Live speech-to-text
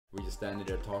We just standing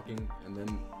there talking, and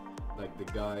then like the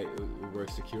guy who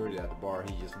works security at the bar,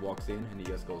 he just walks in and he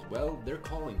just goes, "Well, they're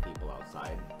calling people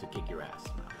outside to kick your ass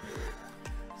now.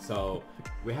 So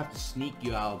we have to sneak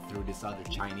you out through this other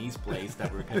Chinese place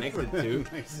that we're connected to,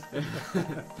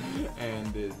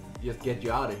 and just get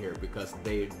you out of here because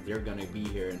they're gonna be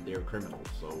here and they're criminals.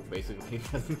 So basically,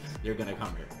 they're gonna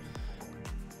come here."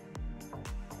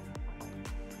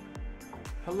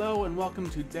 Hello and welcome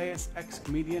to Deus Ex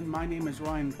Comedian. My name is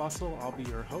Ryan Bussell. I'll be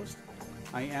your host.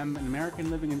 I am an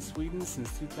American living in Sweden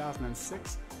since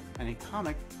 2006 and a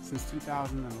comic since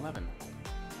 2011.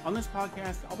 On this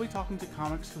podcast, I'll be talking to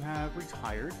comics who have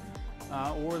retired,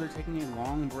 or they're taking a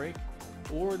long break,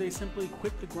 or they simply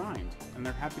quit the grind and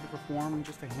they're happy to perform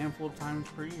just a handful of times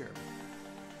per year.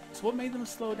 So what made them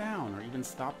slow down or even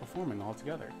stop performing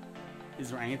altogether?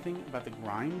 Is there anything about the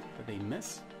grind that they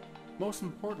miss? Most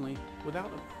importantly,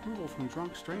 without approval from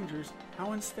drunk strangers,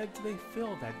 how instead do they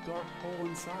fill that dark hole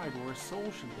inside where a soul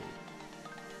should be?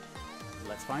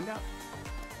 Let's find out.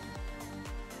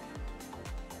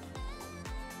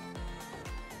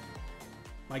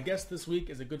 My guest this week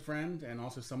is a good friend and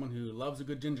also someone who loves a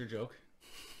good ginger joke,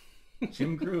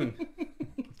 Jim Croon.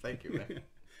 Thank you, man.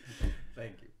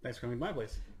 Thank you. Thanks for coming to my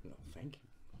place. No, thank you.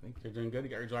 Thank you. You're doing good? You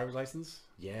got your driver's license?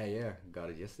 Yeah. Got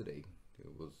it yesterday.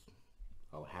 It was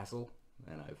a hassle,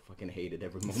 and I fucking hated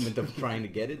every moment of trying to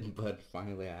get it, but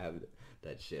finally I have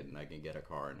that shit, and I can get a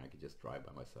car, and I can just drive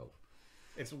by myself.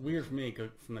 It's weird for me 'cause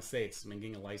from the States. I mean,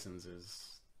 getting a license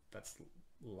that's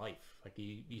life. Like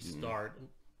you start,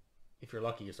 if you're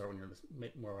lucky, you start when you're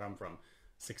where I'm from,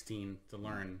 16 to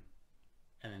learn,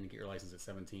 and then you get your license at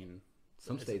 17.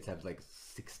 Some states have like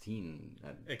 16.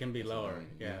 It can be lower.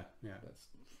 Yeah. That's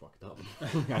fucked up.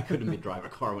 I couldn't be drive a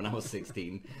car when I was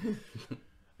 16.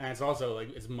 And it's also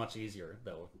like it's much easier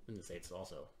though in the States.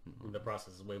 Also, the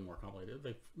process is way more complicated.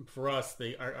 Like for us,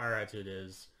 our attitude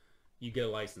is you get a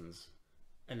license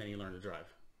and then you learn to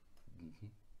drive.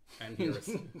 And here,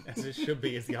 as it should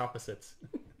be, is the opposite.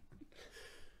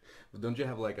 Don't you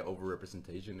have like an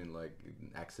overrepresentation in like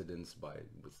accidents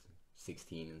with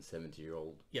 16 and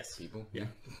 17-year-old people? Yeah.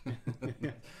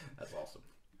 That's awesome.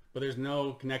 But there's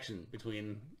no connection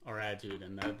between our attitude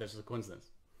and that's just a coincidence.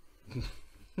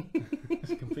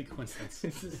 It's a complete coincidence.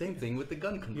 It's the same thing with the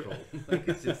gun control. Like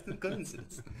it's just a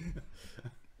coincidence.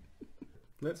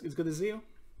 It's good to see you.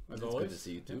 As always. It's good to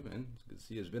see you too, man. It's good to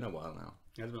see you. It's been a while now.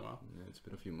 It has been a while. Yeah, it's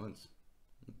been a few months,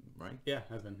 right? Yeah, it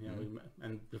has been. Yeah, we met,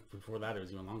 and before that, it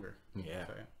was even longer. Yeah.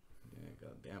 So, Yeah.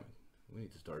 God damn it. We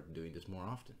need to start doing this more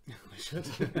often. We should.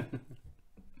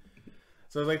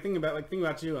 So I was like thinking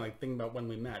about you and like thinking about when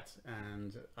we met,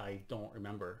 and I don't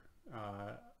remember.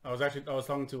 I was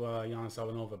talking to Yana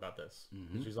Salvanova about this.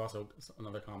 She's also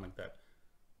another comic that,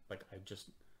 like, I just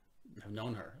have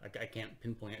known her. I can't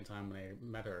pinpoint a time when I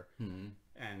met her,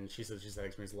 and she says she's had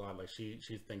experience a lot. Like she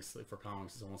thinks like, for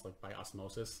comics it's almost like by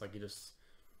osmosis. Like you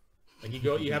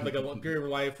have like a period of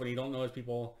life when you don't know those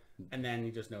people, and then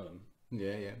you just know them.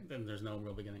 Yeah. And there's no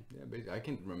real beginning. Yeah, but I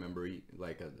can't remember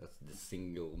like the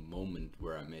single moment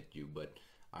where I met you, but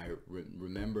I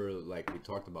remember, like we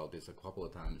talked about this a couple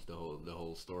of times, the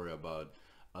whole story about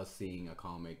us seeing a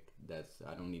comic that's,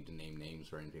 I don't need to name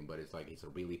names or anything, but it's like it's a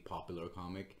really popular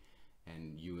comic,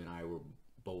 and you and I were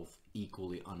both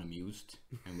equally unamused,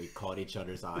 and we caught each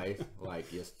other's eyes, like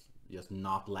just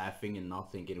not laughing and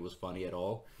not thinking it was funny at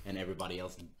all, and everybody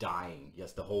else dying,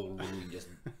 just the whole room just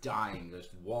dying,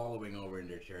 just wallowing over in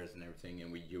their chairs and everything,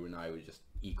 and you and I were just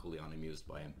equally unamused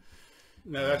by him.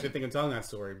 No, I actually think I'm telling that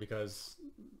story because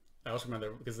I also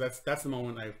remember because that's the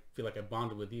moment I feel like I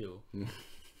bonded with you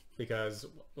because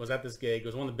I was at this gig. It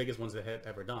was one of the biggest ones I had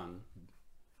ever done.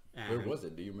 And where was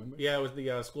it? Do you remember? Yeah, it was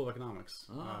the School of Economics.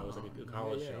 Oh, it was like a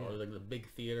college show. It was like the big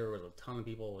theater. There was a ton of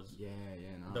people. It was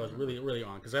No, that was really really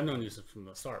on because I've known you from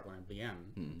the start when I began.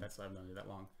 I've known you that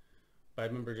long. But I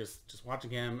remember just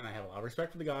watching him, and I have a lot of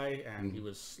respect for the guy, and he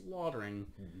was slaughtering,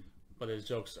 but his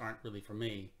jokes aren't really for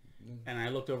me. And I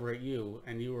looked over at you,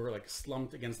 and you were like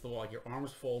slumped against the wall, like your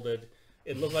arms folded.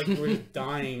 It looked like you were just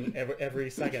dying every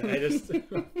second. I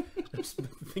was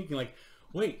thinking like,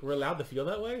 wait, we're allowed to feel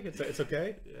that way? It's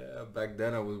okay? Yeah, back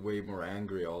then I was way more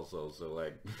angry also, so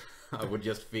like I would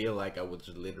just feel like I was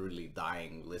literally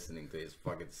dying listening to his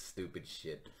fucking stupid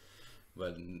shit.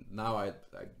 But now I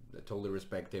totally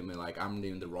respect him, and like I'm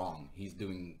in the wrong. He's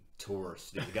doing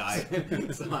tours, this guy.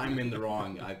 So I'm in the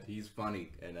wrong. He's funny,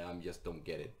 and I just don't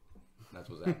get it. That's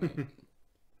what's happening.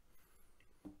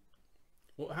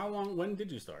 Well, when did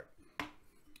you start?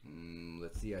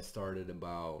 Let's see, I started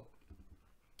about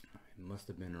must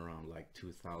have been around like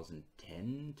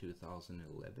 2010,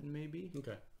 2011 maybe.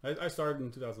 Okay. I started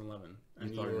in 2011. And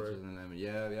You started in 2011.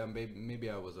 Yeah, maybe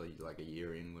I was like a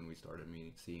year in when we started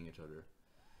seeing each other.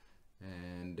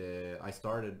 And I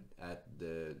started at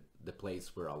the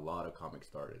place where a lot of comics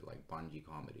started, like Bungee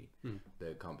Comedy,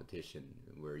 the competition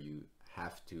where you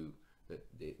have to.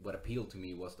 What appealed to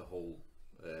me was the whole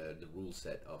the rule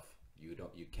set of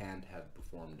you can't have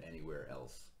performed anywhere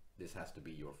else. This has to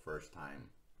be your first time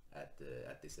at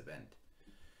this event,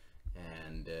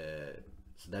 and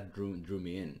so that drew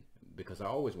me in because I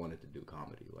always wanted to do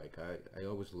comedy. Like I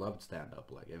always loved stand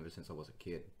up, like ever since I was a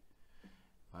kid.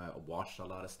 I watched a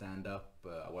lot of stand-up.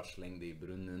 I watched Slängde i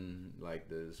brunnen, like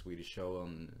the Swedish show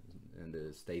on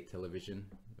the state television.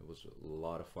 It was a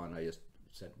lot of fun. I just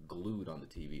sat glued on the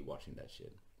TV watching that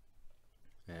shit.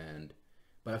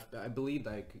 But I believed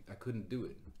I couldn't do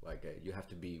it. Like you have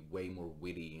to be way more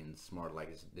witty and smart.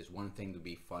 Like there's one thing to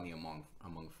be funny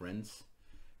among friends,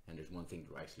 and there's one thing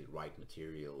to actually write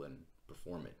material and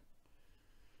perform it.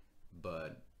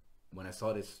 But when I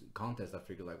saw this contest, I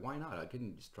figured like, why not? I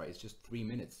couldn't just try. It's just 3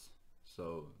 minutes,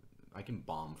 so I can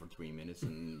bomb for 3 minutes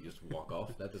and just walk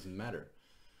off. That doesn't matter.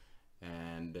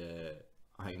 And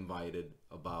I invited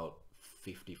about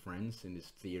 50 friends in this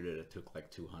theater that took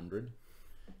like 200,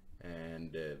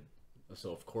 and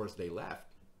so of course they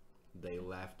laughed. They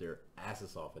laughed their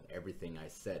asses off at everything I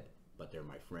said, but they're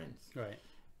my friends. Right.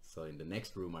 So in the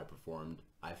next room I performed,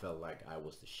 I felt like I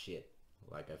was the shit.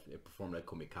 Like I performed at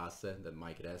Commutes that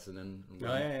Mike Räsänen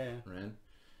ran,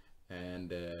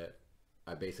 and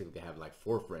I basically have like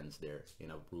 4 friends there in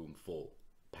a room full,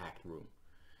 packed room,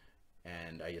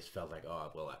 and I just felt like,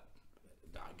 oh well,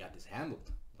 I got this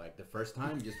handled. Like the first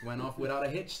time just went off without a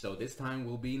hitch, so this time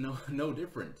will be no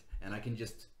different, and I can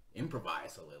just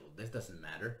improvise a little. This doesn't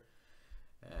matter.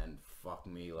 And fuck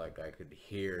me, like I could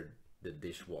hear the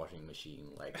dishwashing machine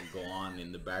like go on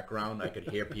in the background. I could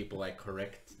hear people like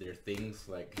correct their things,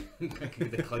 like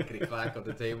the clickety clack of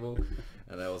the table,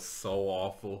 and that was so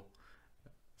awful.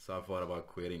 So I thought about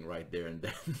quitting right there and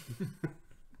then.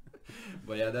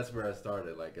 But yeah, that's where I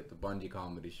started, like at the Bungee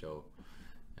Comedy show.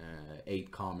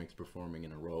 8 comics performing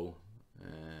in a row,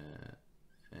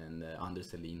 and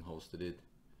Anders Selin hosted it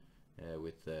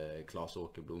with Claes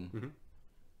Åkerblom. Mm-hmm.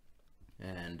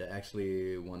 And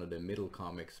actually one of the middle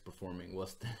comics performing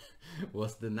was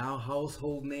the now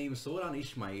household name Soran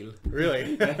Ismail.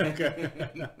 Really? Okay.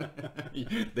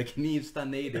 The Knivsta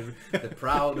native, the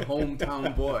proud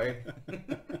hometown boy.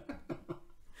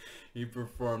 He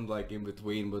performed like in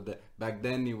between, but back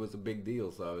then he was a big deal,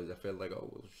 so I felt like, oh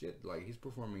well, shit, like he's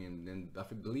performing and I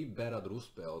believe Berad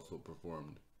Ruspe also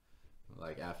performed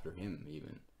like after him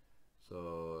even.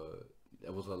 So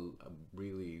it was a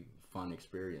really fun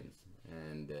experience,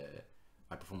 and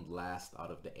I performed last out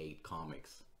of the 8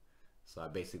 comics, so I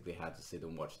basically had to sit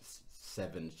and watch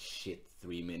 7 shit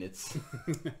 3 minutes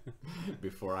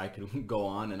before I could go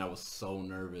on, and I was so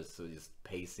nervous, so just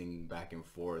pacing back and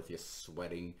forth, just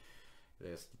sweating.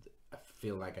 I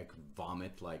feel like I could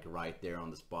vomit like right there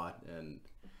on the spot, and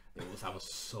I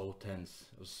was so tense.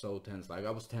 I was so tense. Like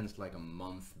I was tense like a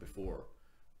month before.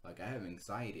 Like I have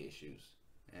anxiety issues,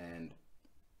 and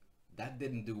that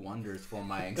didn't do wonders for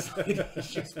my anxiety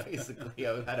issues. Basically,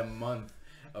 I had a month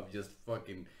of just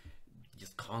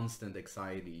constant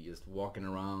anxiety, just walking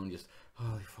around, just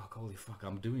holy fuck,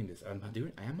 I'm doing this.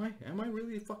 Am I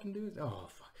really fucking doing this? Oh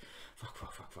fuck.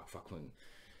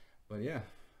 But yeah,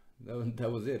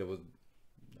 that was it.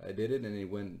 I did it, and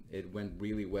it went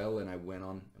really well, and I went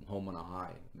home on a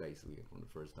high basically from the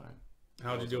first time.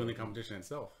 How did you do in the competition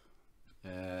itself?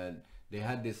 They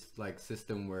had this like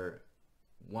system where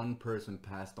one person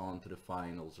passed on to the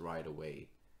finals right away,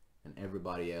 and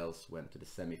everybody else went to the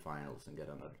semifinals and got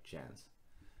another chance.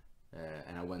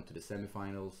 And I went to the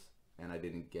semifinals, and I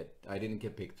didn't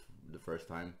get picked the first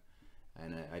time,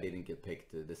 and I didn't get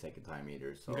picked the second time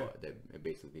either. So okay. They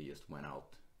basically just went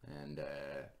out. And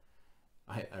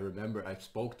I remember I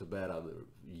spoke to Berad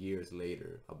years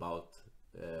later about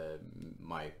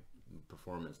my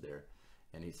performance there.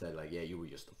 And he said like, yeah, you were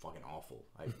just fucking awful.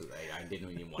 I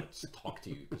didn't even want to talk to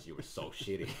you because you were so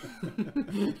shitty.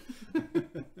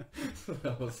 So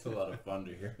that was a lot of fun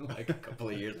to hear like a couple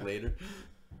of years later.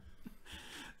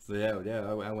 So yeah,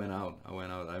 I went out.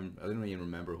 I didn't even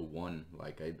remember who won.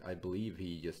 Like I believe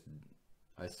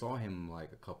I saw him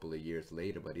like a couple of years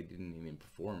later, but he didn't even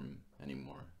perform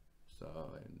anymore. So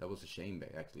that was a shame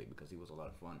actually, because he was a lot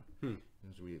of fun. It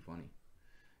was really funny.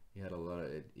 He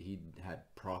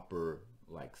had proper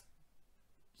like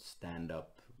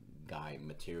stand-up guy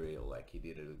material. Like he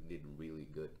did really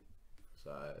good.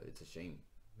 So it's a shame.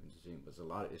 It's a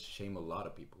lot. It's a shame a lot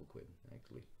of people quit.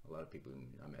 Actually, a lot of people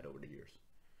I met over the years.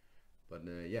 But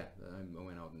yeah, I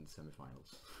went out in the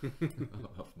semifinals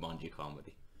of bungee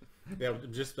comedy. Yeah,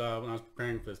 just when I was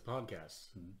preparing for this podcast,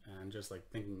 and just like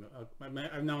thinking,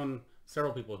 I've known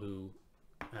several people who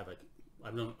have like,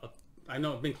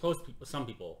 I've been close to some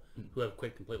people who have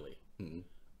quit completely.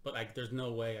 But like, there's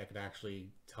no way I could actually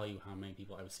tell you how many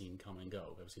people I've seen come and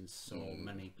go. I've seen so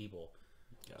many people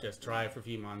just try for a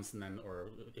few months and then,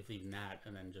 or if even that,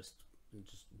 and then just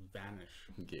vanish.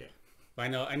 Yeah. But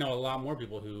I know a lot more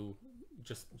people who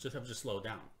just have slowed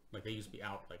down. Like they used to be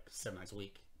out like 7 nights a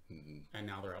week, and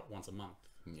now they're out once a month.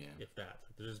 Yeah. If that.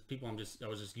 Like, there's people I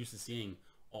was just used to seeing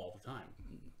all the time,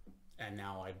 and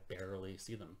now I barely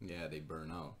see them. Yeah, they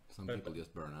burn out. Some people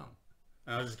just burn out.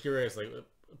 And I was just curious, like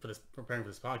preparing for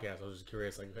this podcast, I was just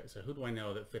curious, like, so who do I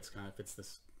know that fits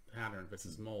this pattern, fits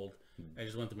this mold? I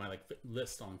just went through my like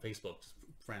list on Facebook, just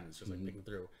friends, just like picking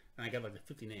through, and I got like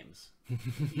 50 names,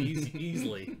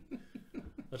 easily.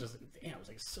 I was just like, damn, it was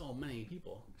like so many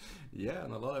people. Yeah,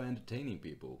 and a lot of entertaining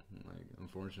people, like,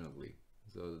 unfortunately.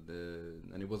 So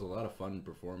and it was a lot of fun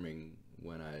performing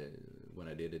when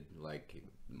I did it, like,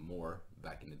 more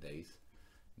back in the days.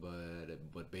 But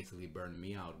what basically burned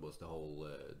me out was the whole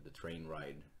the train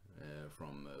ride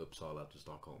from Uppsala to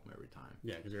Stockholm every time.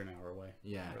 Yeah, because you're an hour away.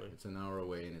 Yeah, really. It's an hour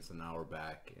away and it's an hour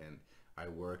back, and I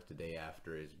work the day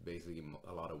after. It's basically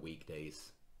a lot of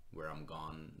weekdays where I'm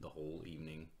gone the whole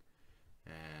evening,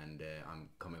 and I'm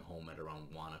coming home at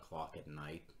around 1 o'clock at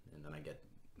night, and then I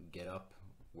get up,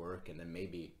 work, and then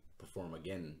maybe perform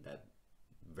again that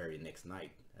very next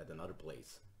night at another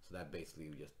place. So that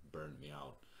basically just burned me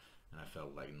out, and I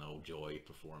felt like no joy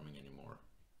performing anymore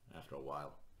after a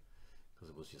while, because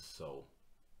it was just so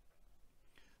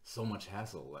much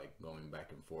hassle, like going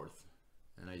back and forth.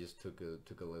 And I just took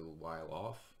a little while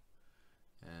off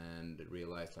and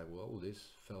realized, like, well, this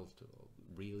felt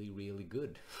really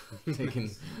good. Taking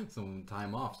some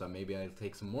time off, so maybe I'll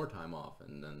take some more time off,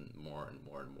 and then more and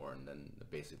more and more, and then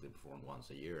basically perform once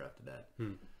a year after that.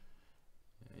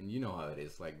 And you know how it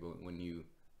is, like when you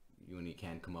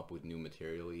can't come up with new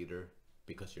material either,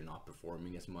 because you're not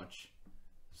performing as much,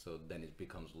 so then it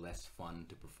becomes less fun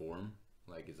to perform.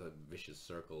 Like, it's a vicious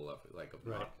circle of right.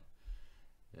 Not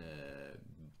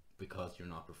because you're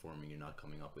not performing, you're not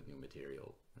coming up with new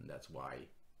material, and that's why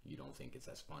you don't think it's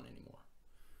as fun anymore.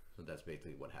 So that's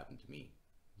basically what happened to me.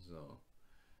 So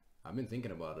I've been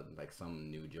thinking about it, like some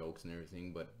new jokes and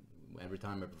everything, but every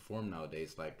time I perform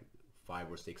nowadays, like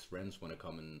 5 or 6 friends want to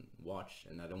come and watch,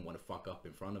 and I don't want to fuck up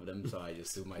in front of them, so I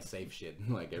just do my safe shit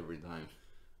like every time.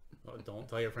 Well, don't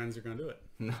tell your friends you're gonna do it.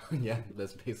 Yeah,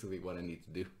 that's basically what I need to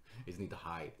do. I just need to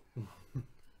hide.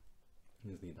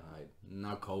 Just need to hide.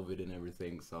 Now COVID and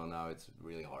everything, so now it's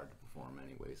really hard to perform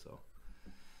anyway. So,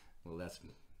 well, that's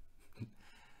it.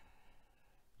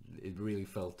 Really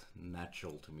felt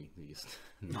natural to me to just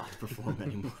not perform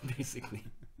anymore, basically.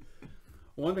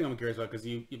 One thing I'm curious about, because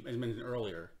you as mentioned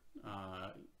earlier,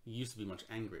 you used to be much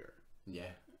angrier.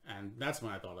 Yeah. And that's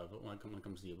when I thought of it when it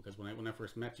comes to you, because when I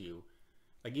first met you,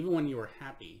 like, even when you were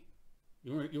happy,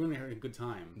 you were having a good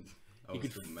time. You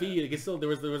could feel it. Still, there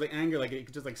was like anger, like it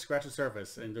could just like scratch the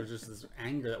surface, and there's just this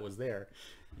anger that was there.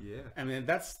 Yeah. I mean,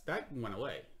 that went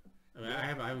away. I mean, yeah.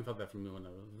 I haven't felt that from you in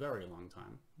a very long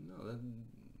time. No,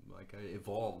 like, I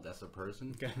evolved as a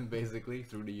person, basically,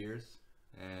 through the years,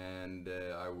 and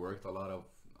I worked a lot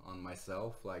on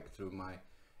myself, like through my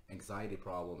anxiety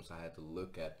problems. I had to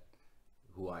look at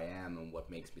who I am and what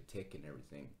makes me tick and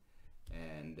everything,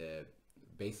 and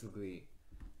basically,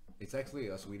 it's actually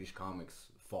a Swedish comic's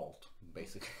fault,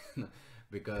 basically,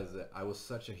 because I was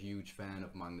such a huge fan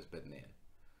of Magnus Betnér,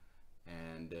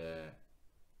 and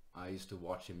I used to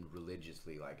watch him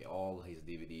religiously, like all his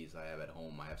DVDs I have at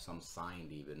home. I have some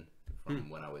signed even from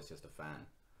when I was just a fan,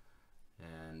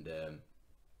 and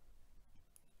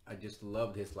I just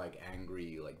loved his like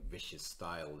angry, like vicious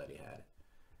style that he had,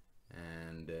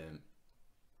 and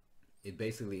it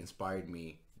basically inspired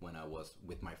me when I was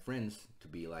with my friends to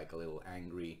be like a little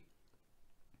angry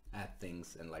at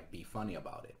things and like be funny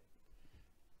about it.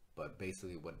 But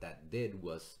basically what that did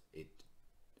was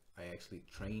I actually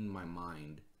trained my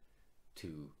mind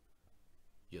to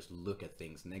just look at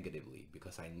things negatively,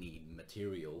 because I need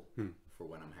material for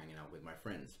when I'm hanging out with my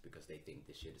friends, because they think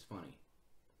this shit is funny.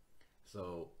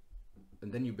 So,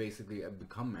 and then you basically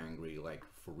become angry, like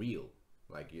for real,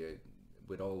 like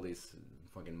with all this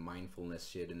fucking mindfulness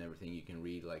shit and everything you can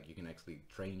read, like you can actually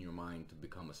train your mind to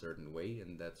become a certain way,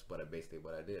 and that's what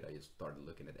I did. I just started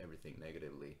looking at everything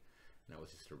negatively, and I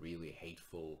was just a really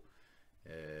hateful,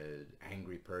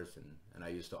 angry person, and I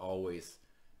used to always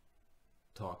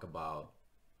talk about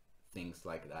things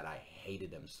like that. I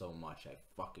hated them so much. I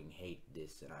fucking hate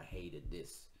this and I hated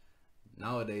this.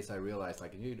 Nowadays I realize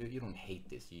like you don't hate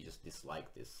this, you just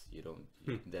dislike this. You don't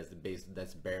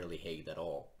that's barely hate at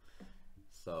all.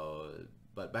 So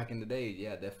but back in the day,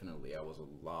 yeah, definitely I was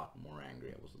a lot more angry.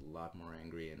 And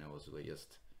I was really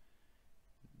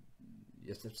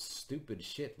just a stupid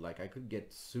shit. Like I could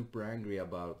get super angry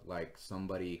about like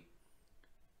somebody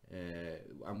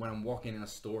when I'm walking in a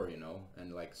store, you know,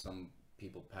 and like some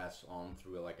people pass on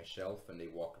through like a shelf and they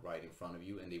walk right in front of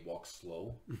you and they walk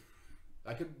slow.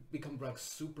 I could become like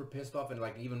super pissed off and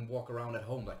like even walk around at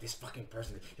home like this fucking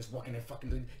person just walking and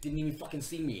fucking didn't even fucking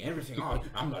see me. Everything. Oh,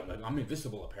 I'm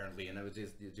invisible apparently, and it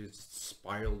just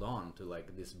spiraled on to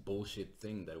like this bullshit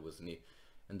thing that was neat,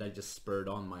 and that just spurred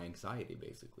on my anxiety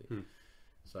basically.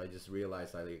 So I just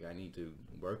realized I need to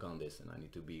work on this, and I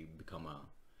need to become a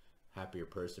happier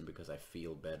person because I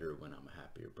feel better when I'm a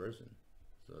happier person.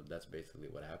 So that's basically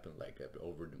what happened. Like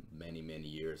over the many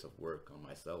years of work on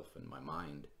myself and my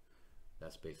mind.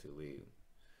 That's basically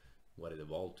what it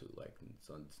evolved to. Like,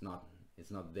 so it's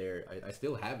not there. I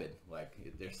still have it. Like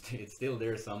it's still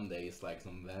there some days, like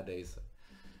some bad days,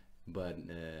 but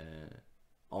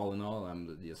all in all,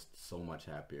 I'm just so much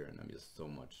happier, and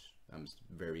I'm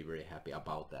very happy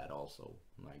about that also.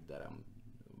 Like that I'm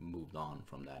moved on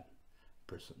from that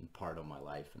part of my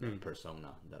life and that persona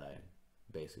that I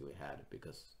basically had,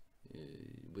 because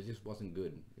it just wasn't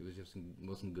good.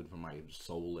 Wasn't good for my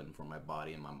soul and for my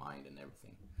body and my mind and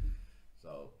everything.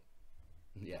 So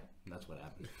yeah, that's what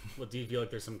happened. Well, do you feel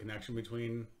like there's some connection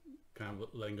between kind of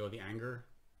letting go of the anger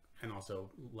and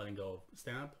also letting go of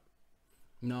stand-up?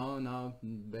 No,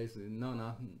 basically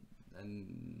no,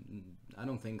 and I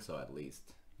don't think so. At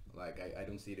least, like I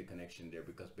don't see the connection there,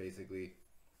 because basically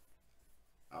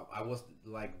I was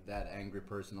like that angry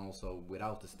person also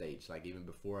without the stage. Like even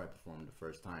before I performed the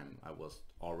first time, I was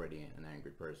already an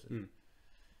angry person.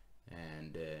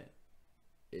 And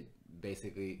it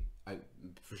basically,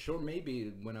 for sure,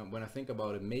 maybe when I think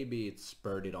about it, maybe it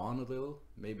spurred it on a little.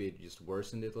 Maybe it just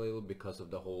worsened it a little because of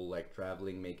the whole like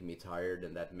traveling making me tired,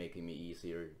 and that making me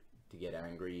easier to get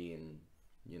angry, and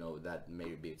you know, that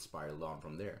maybe it spiraled on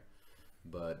from there.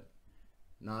 But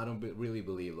no, I don't really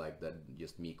believe like that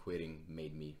just me quitting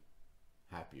made me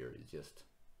happier. It's just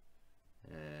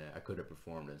I could have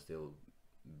performed and still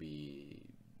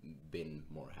been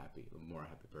more happy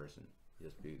person.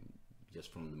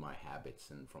 Just from my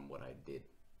habits and from what I did,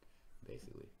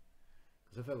 basically.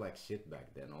 Because I felt like shit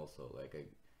back then also. Like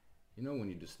you know, when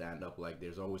you do stand up, like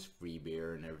there's always free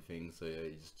beer and everything, so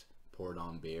I just poured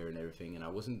on beer and everything, and I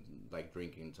wasn't like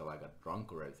drinking until I got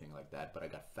drunk or anything like that, but I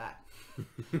got fat.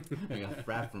 I got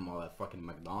fat from all that fucking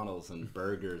McDonald's and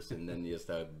burgers, and then just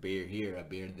a beer here, a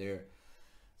beer there.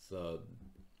 So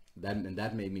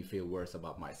that made me feel worse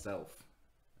about myself.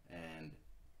 And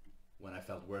when I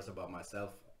felt worse about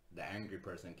myself, the angry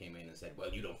person came in and said,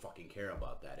 well, you don't fucking care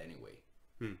about that anyway.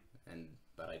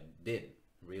 But I did.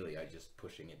 Really, I just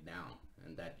pushing it down,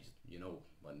 and that just, you know,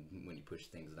 when you push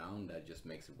things down, that just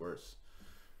makes it worse.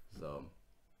 So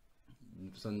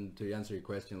to answer your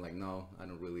question, like, no, I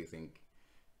don't really think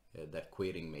that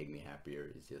quitting made me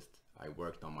happier. It's just I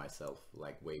worked on myself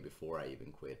like way before I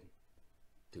even quit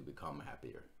to become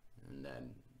happier, and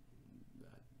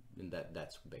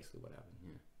that's basically what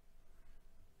happened.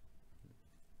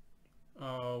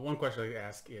 One question I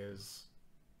ask is,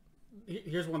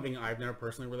 here's one thing I've never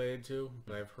personally related to,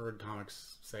 but I've heard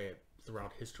comics say it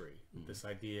throughout history. This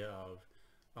idea of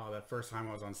that first time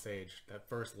I was on stage, that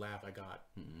first laugh I got,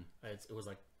 it was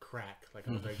like crack. Like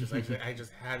I was like, I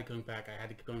just had to come back. I had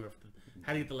to keep going.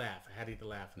 Had to get the laugh.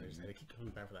 And I just had to keep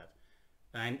coming back for that.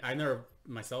 And I never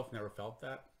myself never felt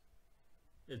that.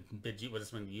 Was this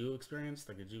something you experienced?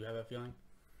 Like, did you have that feeling?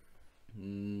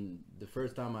 The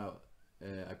first time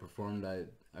I performed,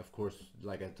 of course,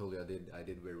 like I told you, I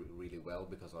did really well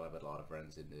because I have a lot of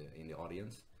friends in the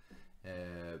audience.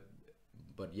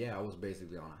 But yeah, I was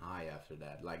basically on a high after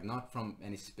that. Like, not from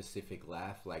any specific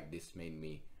laugh, like this made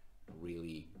me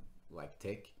really like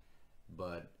tick,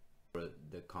 but for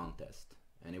the contest,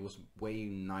 and it was way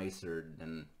nicer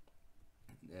than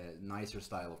nicer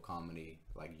style of comedy,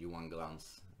 like Johan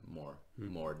Glans more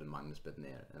than Magnus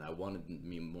Bettner, and I wanted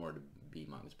me more to be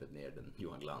Magnus Bettner than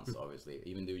Johan Glans, obviously.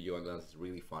 Even though Johan Glans is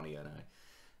really funny, and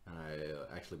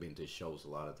I actually been to his shows a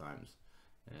lot of times,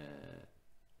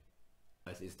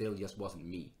 it still just wasn't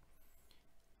me.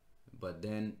 But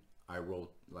then I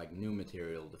wrote like new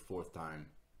material the fourth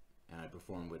time, and I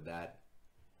performed with that,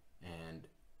 and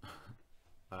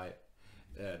I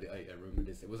remember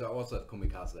this. It was also at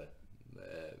Comikaze,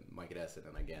 Mike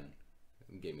Essendon again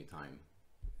gave me time,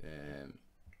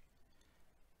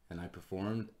 and I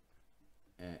performed,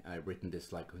 I written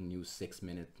this like new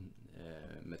 6-minute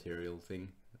material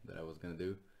thing that I was gonna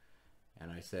do,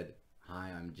 and I said,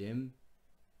 "Hi, I'm Jim,"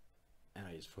 and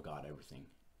I just forgot everything.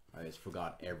 I just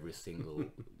forgot every single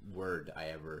word I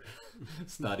ever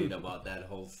studied about that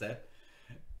whole set,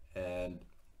 and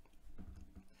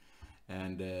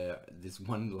this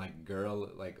one like girl,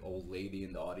 like old lady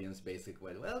in the audience,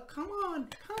 basically went, "Well, come on,"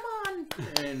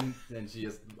 and she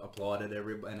just applauded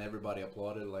everybody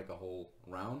applauded like a whole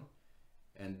round,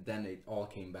 and then it all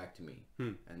came back to me,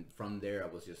 and from there I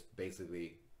was just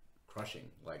basically crushing.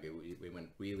 Like it went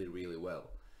really, really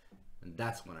well. And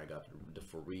that's when I got the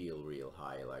for real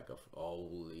high, like of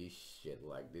holy shit,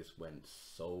 like this went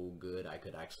so good. I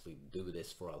could actually do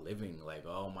this for a living. Like,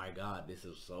 oh my god, this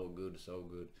is so good, so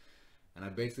good. And I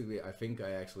think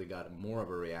I actually got more of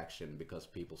a reaction because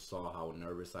people saw how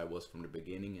nervous I was from the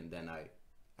beginning, and then I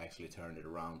actually turned it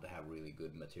around to have really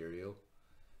good material.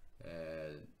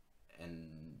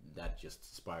 And that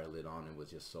just spiraled it on. It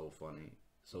was just so funny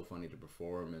to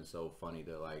perform, and so funny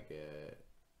to like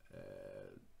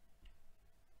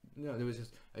it was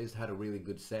just, I just had a really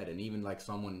good set, and even like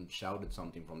someone shouted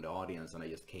something from the audience and I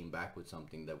just came back with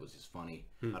something that was just funny.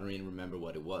 I don't even remember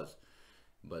what it was,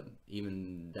 but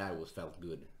even that felt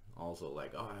good also.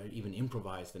 Like, oh, I even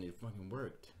improvised and it fucking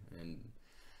worked. And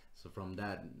so from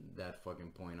that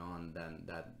fucking point on,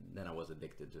 then I was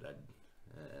addicted to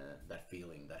that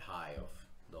feeling, that high of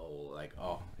the whole, like,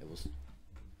 oh, it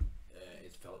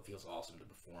feels awesome to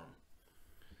perform.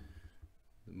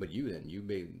 But you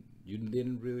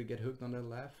didn't really get hooked on that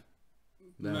laugh?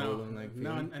 No,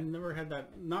 I never had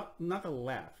that. Not the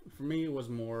laugh. For me, it was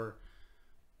more.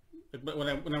 But when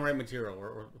I write material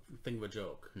or think of a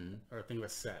joke or think of a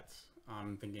set,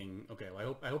 I'm thinking, okay,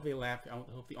 well, I hope they laugh. I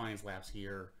hope the audience laughs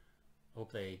here. I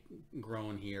hope they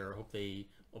groan here. I hope they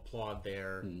applaud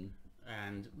there.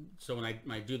 And so when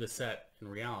I do the set in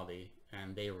reality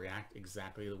and they react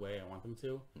exactly the way I want them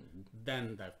to,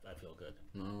 then I feel good.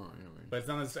 No, right. But it's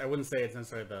not. I wouldn't say it's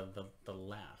necessarily the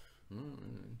laugh.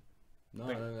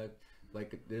 No,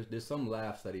 like there's some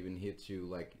laughs that even hit you.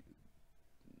 Like,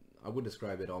 I would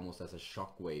describe it almost as a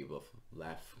shockwave of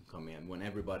laugh coming in when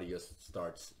everybody just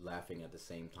starts laughing at the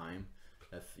same time.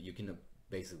 You can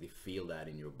basically feel that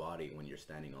in your body when you're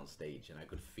standing on stage, and I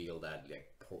could feel that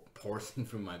like coursing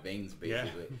through my veins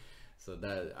basically. Yeah. So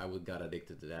that I got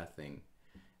addicted to that thing.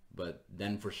 But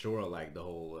then for sure, like the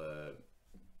whole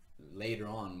later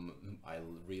on, I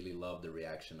really loved the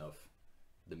reaction of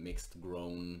the mixed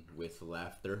groan with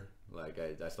laughter. Like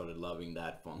I started loving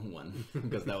that fun one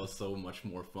because that was so much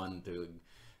more fun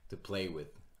to play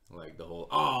with. Like the whole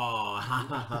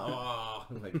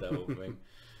like that whole thing.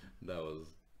 That was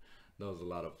a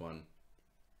lot of fun.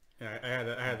 Yeah, I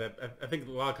had that. I think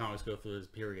a lot of comics go through this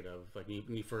period of like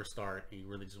when you first start, you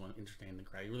really just want to entertain the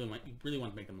crowd. You really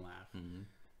want to make them laugh,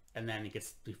 and then it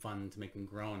gets to be fun to make them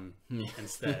groan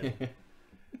instead.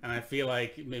 And I feel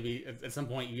like maybe at some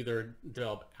point you either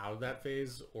develop out of that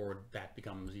phase or that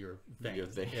becomes your thing.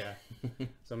 Yeah.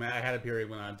 So I mean, I had a period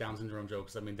when Down syndrome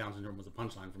jokes. I mean, Down syndrome was a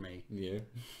punchline for me. Yeah.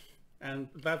 And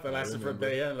that lasted for a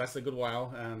day. Yeah, it lasted a good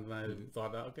while. And I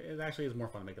thought, okay, it actually is more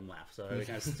fun to make them laugh. So I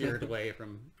kind of steered away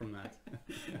from that.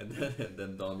 and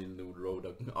then Donnie wrote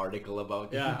an article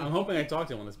about it. Yeah, I'm hoping I talked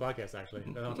to him on this podcast, actually.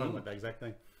 I'm talking about that exact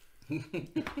thing.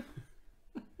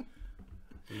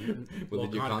 Well,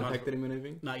 did you contact him or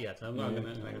anything? Not yet. I'm not going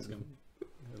to ask him.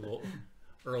 A little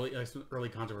early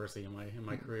controversy in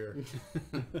my career.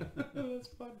 That's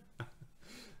fun.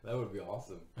 That would be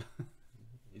awesome.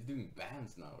 He's doing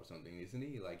bands now or something, isn't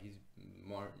he? Like he's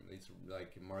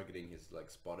like marketing his like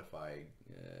Spotify,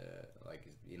 like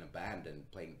he's in a band and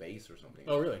playing bass or something.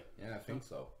 Oh, really? Yeah, I think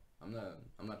so. I'm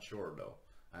not sure though.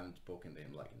 I haven't spoken to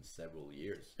him like in several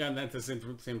years. Yeah, and that's the same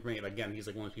for me. Again, he's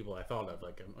like one of the people I thought of.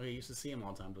 Like, I used to see him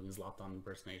all the time doing his locked on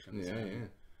impersonations. Yeah.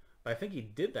 But I think he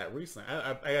did that recently.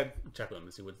 I got to check with him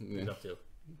and see what he's up to.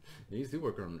 He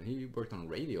worked on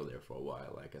radio there for a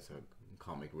while, like as a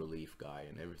comic relief guy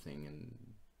and everything, and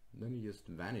then he just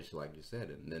vanished, like you said.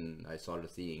 And then I started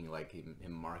seeing like him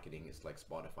marketing his like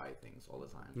Spotify things all the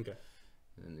time. Okay.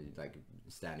 And he's like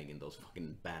standing in those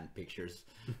fucking band pictures,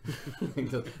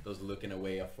 those looking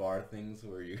away afar things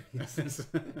where you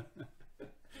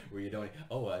where you don't.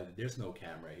 There's no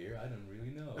camera here. I don't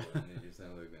really know. And you just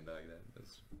sound looking like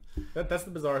that. That's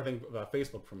the bizarre thing about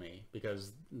Facebook for me,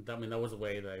 because that was a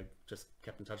way that I just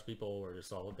kept in touch with people or just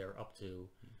saw what they're up to.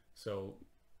 So,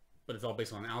 but it's all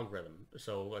based on an algorithm.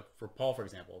 So, like for Paul, for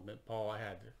example,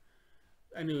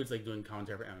 I knew it's like doing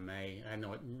commentary for MMA. I had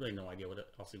really no idea what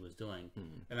else he was doing.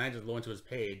 And I just went to his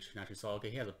page and actually saw, okay,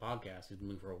 he has a podcast he's been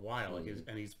doing for a while, and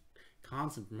he's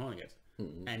constantly promoting it,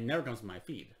 and never comes to my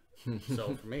feed.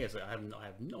 So for me, it's like, I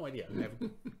have no idea. I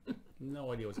have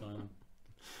no idea what's going on.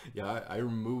 Yeah, I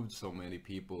removed so many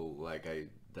people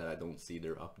that I don't see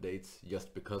their updates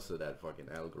just because of that fucking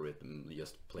algorithm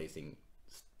just placing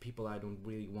people I don't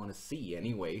really want to see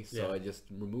anyway. So Yeah. I just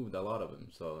removed a lot of them.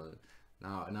 So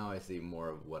now I see more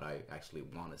of what I actually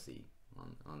want to see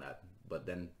on that. But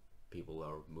then people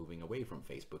are moving away from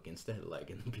Facebook instead, like,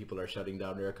 and people are shutting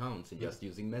down their accounts and just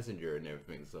using Messenger and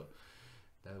everything. So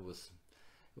it was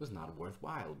not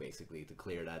worthwhile basically to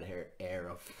clear that air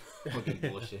of fucking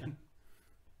bullshit.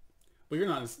 But you're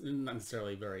not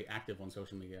necessarily very active on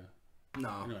social media.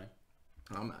 No, Anyway,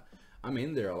 I'm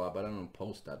in there a lot, but I don't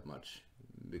post that much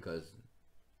because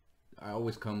I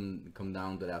always come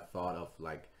down to that thought of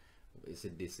like, is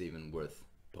this even worth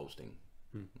posting?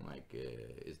 Like,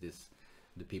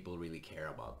 do people really care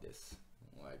about this?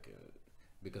 Like,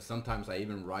 because sometimes I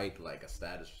even write like a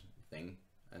status thing,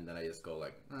 and then I just go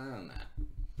like, oh, nah,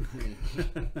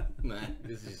 nah,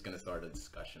 this is just gonna start a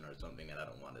discussion or something, and I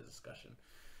don't want a discussion.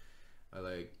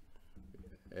 I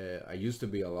used to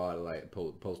be a lot like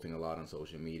posting a lot on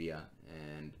social media,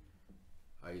 and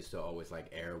I used to always like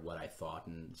air what I thought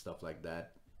and stuff like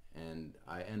that. And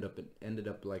I ended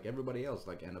up like everybody else,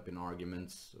 like end up in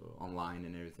arguments online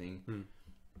and everything.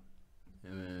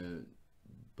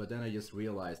 But then I just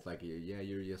realized like, yeah,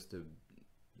 you're just the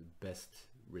best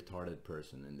retarded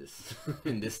person in this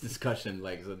in this discussion.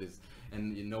 Like, so this,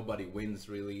 and nobody wins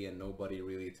really, and nobody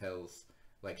really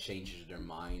changes their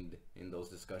mind in those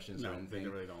discussions or anything. They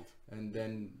really don't. And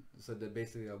then, so that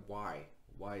basically,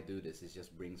 why do this? It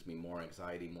just brings me more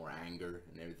anxiety, more anger,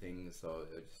 and everything. So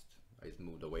I just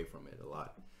moved away from it a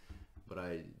lot. But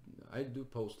I do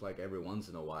post like every once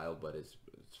in a while, but it's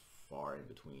far in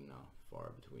between now.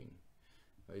 Far between.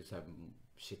 I just have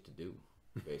shit to do,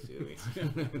 basically,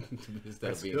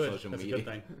 instead of being social media. That's a good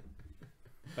thing.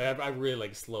 I really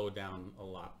like slowed down a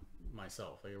lot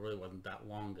myself. Like, it really wasn't that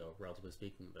long ago, relatively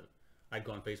speaking, that I'd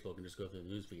go on Facebook and just go through the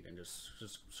newsfeed and just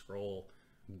scroll,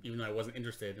 even though I wasn't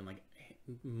interested in like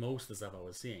most of the stuff I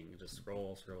was seeing. Just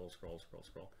scroll.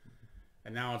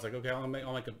 And now it's like, okay, I'll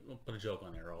put a joke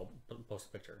on there, or I'll post a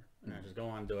picture, and I just go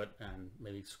on, do it, and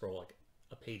maybe scroll like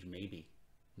a page maybe,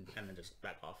 and then just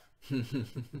back off.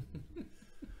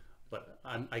 But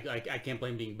I can't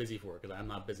blame being busy for it, because I'm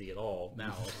not busy at all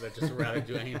now. I'd just rather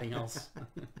do anything else.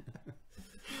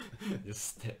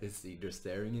 It's either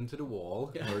staring into the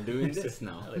wall or doing this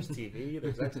now. There's TV,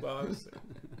 there's Xbox.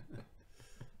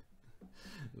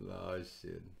 Oh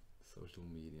shit, social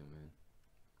media, man.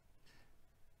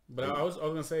 But I was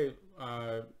gonna say,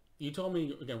 you told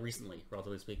me again recently,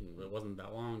 relatively speaking, but it wasn't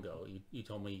that long ago. You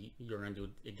told me you were gonna do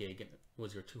a gig, and it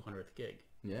was your 200th gig.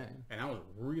 Yeah. And I was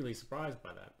really surprised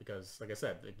by that, because, like I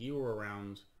said, like, you were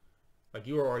around, like,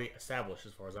 you were already established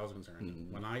as far as I was concerned.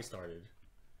 Mm-hmm. When I started,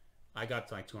 I got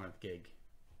to my 200th gig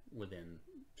within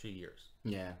 2 years.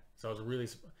 Yeah. So I was really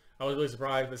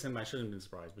surprised. But I shouldn't have been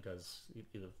surprised, because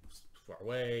either far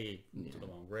away, took a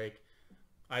long break.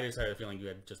 I just had a feeling you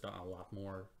had just done a lot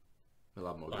more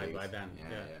by then.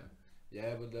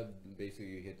 Yeah, but that basically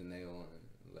you hit the nail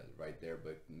right there.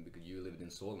 But because you lived in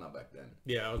Solna back then.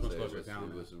 Yeah, I was much closer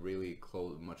down. It was really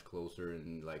much closer,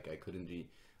 and like I couldn't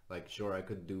sure, I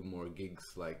could do more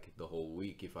gigs like the whole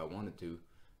week if I wanted to,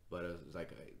 but it was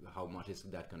like, how much is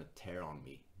that gonna tear on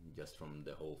me just from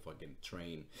the whole fucking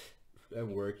train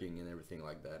and working and everything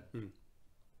like that.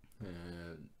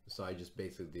 So I just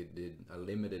basically I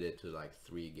limited it to like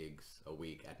 3 gigs a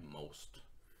week at most.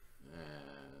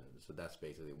 So that's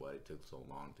basically why it took so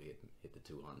long to hit the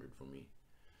 200 for me.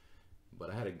 But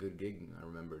I had a good gig. I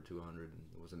remember 200.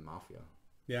 It was in Mafia.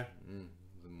 Yeah. It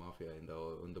was in Mafia in the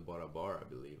Underbara bar, I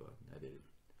believe. I did it.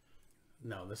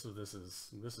 No, this is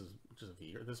just a few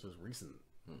years. This was recent.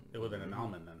 It was in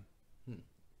Alman then.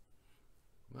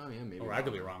 Well, yeah, maybe. Or I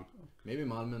could be wrong. Maybe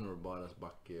Malmen or Baras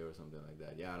Bakke or something like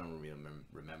that. Yeah, I don't really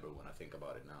remember when I think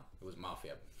about it now. It was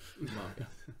Mafia. Mafia.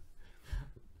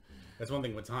 That's one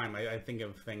thing with time. I think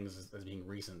of things as being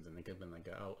recent, and it could have been like,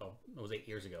 it was 8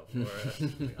 years ago. Or,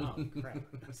 like, oh, crap.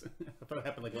 I thought it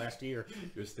happened like last year.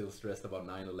 You're still stressed about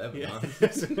 9/11, yeah.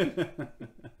 Huh?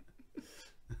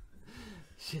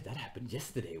 Shit, that happened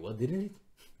yesterday. Well, didn't it?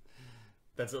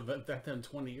 That's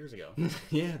 20 years ago.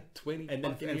 Yeah, 20 and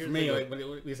then, years for me, ago. like,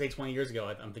 when we say 20 years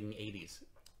ago, I'm thinking 80s.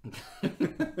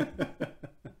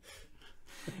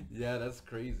 Yeah, that's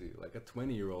crazy. Like a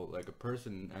 20-year-old, like a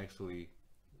person actually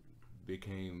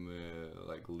became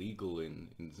like legal in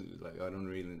like, I don't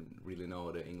really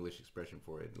know the English expression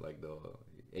for it, like the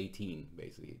 18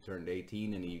 basically. He turned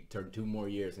 18 and he turned 2 more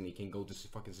years and he can go to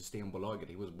fucking Systembolaget.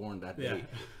 He was born that day.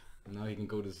 And now he can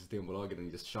go to Systembolaget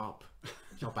and just shop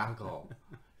alcohol.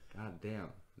 God damn.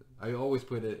 I always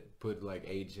put like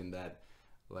age in that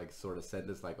like sort of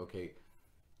sentence, like, okay,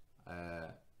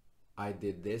 I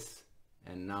did this,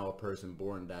 and now a person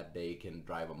born that day can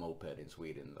drive a moped in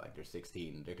Sweden, like they're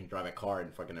 16. They can drive a car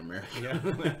in fucking America.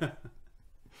 Yeah.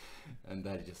 And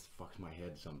that just fucks my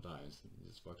head sometimes. It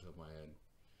just fucks up my head.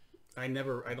 I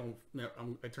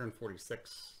turned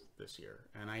 46 this year,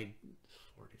 and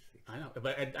 46. I know,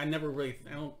 but I never really,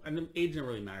 age never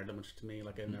really mattered that much to me.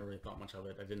 Like, I never really thought much of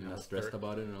it. I didn't You're have not stressed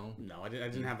about it at all? No, I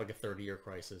didn't have like a 30-year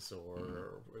crisis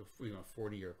or,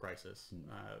 40-year crisis.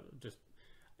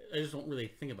 I just don't really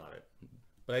think about it.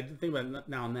 But I do think about it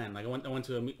now and then. Like, I went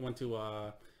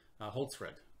to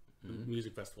Holtzfred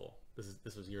music festival.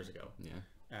 This was years ago. Yeah.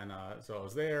 And so I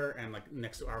was there, and like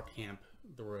next to our camp,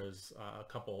 there was a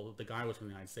couple. The guy was from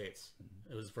the United States.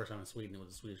 It was the first time in Sweden. It was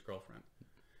a Swedish girlfriend,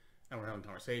 and we're having a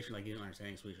conversation. Like, he didn't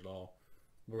understand Swedish at all.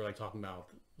 We were like talking about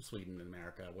Sweden and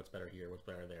America. What's better here? What's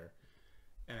better there?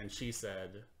 And she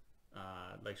said,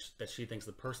 that she thinks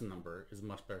the person number is a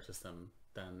much better system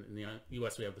than in the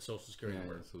U.S. We have the Social Security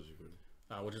number, Social Security.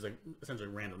 which is like essentially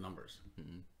random numbers.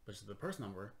 Mm-hmm. But the person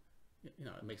number, it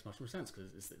makes much more sense because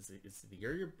it's the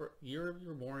year you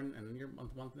were born and then your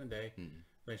month, and day. Mm-hmm.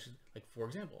 Like, for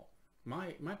example,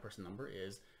 my person number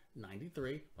is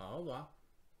 93, blah blah blah,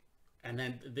 and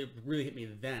then it really hit me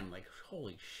then, like,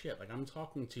 holy shit! Like, I'm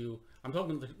talking to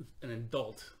an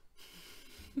adult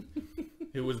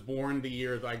who was born the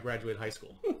year that I graduated high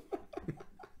school.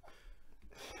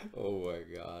 Oh my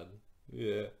god.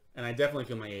 Yeah. And I definitely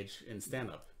feel my age in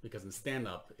stand-up, because in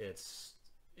stand-up it's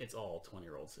all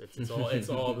 20-year-olds. It's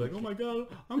all like, oh my god,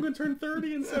 I'm gonna turn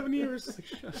 30 in 7 years. Like,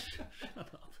 shut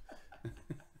up.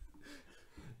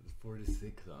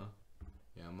 46, huh?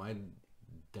 Yeah, my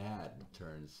dad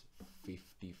turns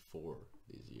 54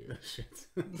 this year. Shit.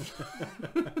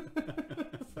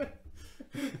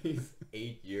 He's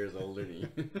 8 years older than you.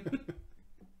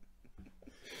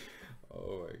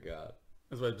 Oh my god.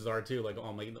 That's what's bizarre too. Like,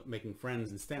 all making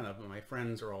friends in stand-up, and my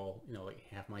friends are all, like,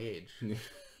 half my age.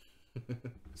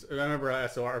 So I remember,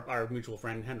 our mutual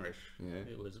friend Henrich,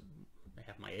 it was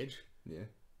half my age. Yeah.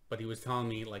 But he was telling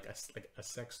me like a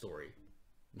sex story,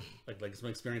 like some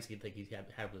experience he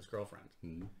had with his girlfriend,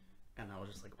 and I was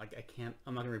just like I can't.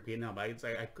 I'm not gonna repeat it now, but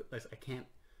I can't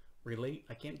relate.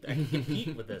 I can't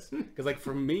compete with this, because like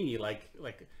for me, like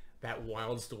that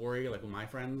wild story, like with my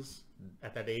friends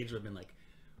at that age would have been like,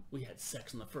 we had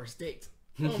sex on the first date.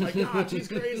 Oh my god, she's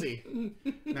crazy.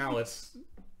 Now it's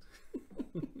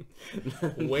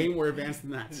way more advanced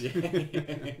than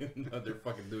that. No, they're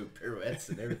fucking doing pirouettes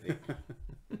and everything.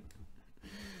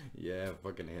 Yeah,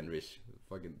 fucking Henrich.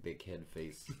 Fucking big head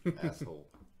face asshole.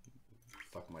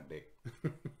 Suck my dick.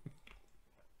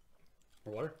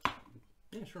 Water?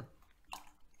 Yeah, sure.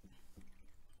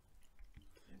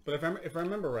 But if I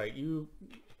remember right, you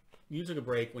took a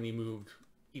break when you moved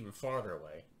even farther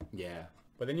away. Yeah.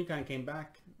 But then you kind of came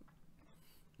back.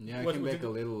 Yeah, I came back a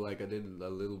little, like I did a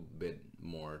little bit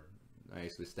more. I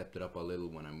actually stepped it up a little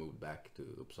when I moved back to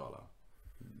Uppsala.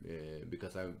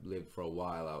 Because I lived for a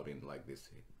while out in like this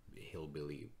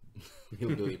hillbilly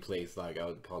place, like I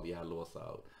would call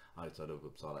Järlåsa, outside of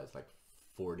Uppsala. It's like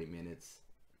 40 minutes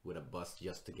with a bus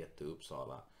just to get to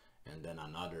Uppsala, and then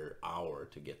another hour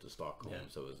to get to Stockholm. Yeah.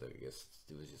 So I guess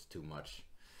it was just too much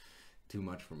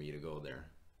for me to go there.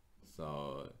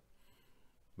 So,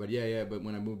 but but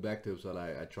when I moved back to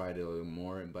Uppsala, I tried it a little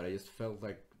more, but I just felt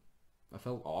like I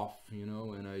felt off,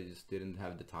 and I just didn't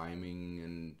have the timing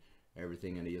and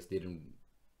everything, and I just didn't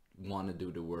want to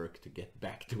do the work to get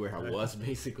back to where I was,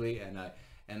 basically.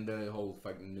 And the whole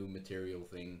fucking new material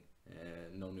thing,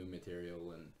 no new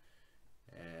material, and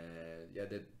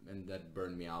that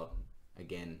burned me out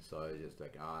again. So I was just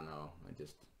like, no, I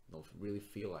just don't really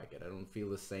feel like it. I don't feel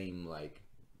the same like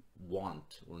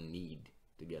want or need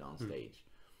to get on stage,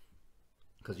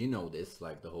 because this,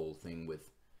 like the whole thing with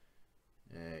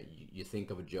you think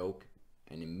of a joke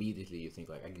and immediately you think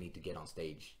like, I need to get on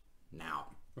stage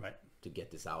now, right, to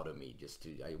get this out of me.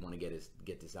 I want to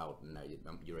get this out, and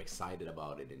you're excited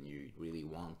about it and you really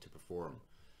want to perform.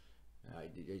 I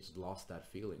just lost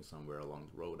that feeling somewhere along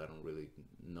the road. I don't really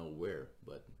know where,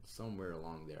 but somewhere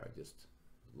along there I just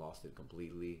lost it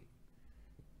completely,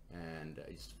 and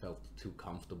I just felt too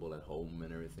comfortable at home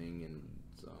and everything. And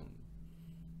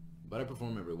but I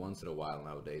perform every once in a while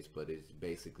nowadays, but it's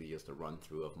basically just a run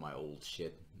through of my old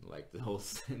shit, like the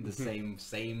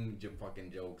same fucking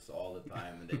jokes all the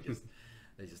time, and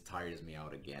they just tires me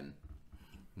out again.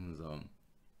 So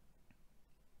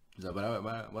but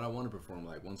I want to perform,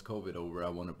 like once COVID over, I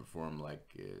want to perform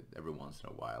like every once in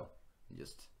a while, and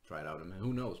just try it out. And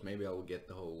who knows, maybe I will get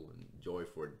the whole joy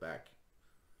for it back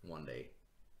one day.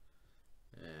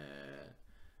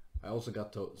 I also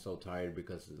got so tired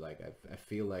because like I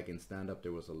feel like in stand-up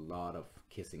there was a lot of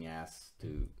kissing ass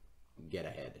to get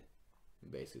ahead,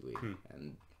 basically.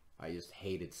 And I just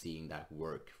hated seeing that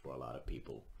work for a lot of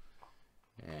people.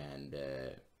 And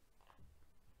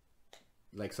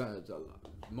like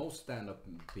most stand-up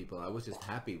people, I was just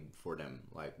happy for them.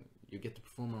 Like, you get to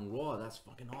perform on Raw, that's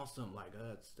fucking awesome. Like,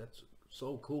 that's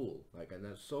so cool. Like, and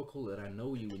that's so cool that I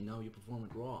know you and now you perform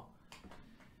at Raw.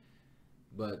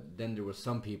 But then there were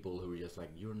some people who were just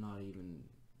like, you're not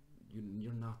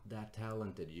that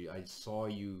talented. I saw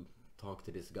you talk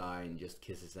to this guy and just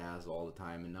kiss his ass all the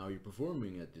time, and now you're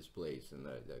performing at this place. And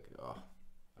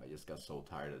I just got so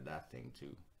tired of that thing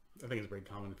too. I think it's a very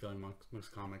common feeling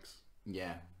amongst comics.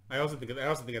 Yeah. I also think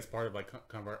it's part of like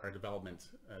kind of our development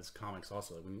as comics.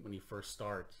 Also, when you first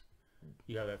start,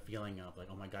 you have that feeling of like,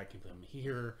 oh my god, I can't believe I'm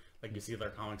here. Like, you see other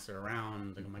comics are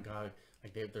around, like, oh my god,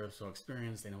 like they're so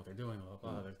experienced, they know what they're doing, blah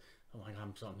blah blah. Like, oh my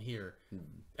god, I'm here.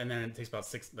 And then it takes about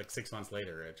 6 months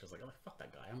later, it's just like, oh, fuck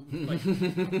that guy. I'm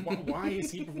like, why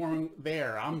is he performing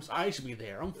there? I should be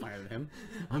there. I'm higher than him.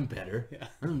 I'm better. Yeah.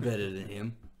 I'm better than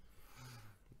him.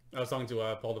 I was talking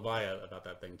to Paul Devaya about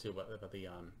that thing too, about the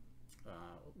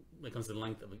when it comes to the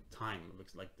length of time,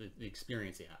 like the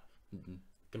experience you have.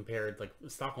 Compared, like,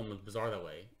 Stockholm was bizarre that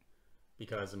way,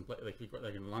 because in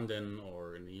London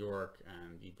or in New York,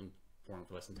 and you've been performing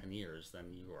for less than 10 years,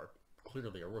 then you are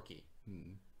clearly a rookie.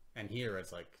 And here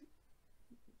it's like,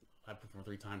 I performed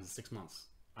 3 times in 6 months.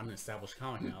 I'm an established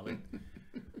comic now. Like,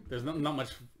 there's not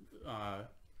much what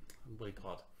do you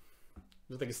call it?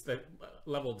 There's like a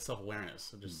level of self-awareness.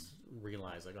 So just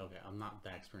realize, like, okay, I'm not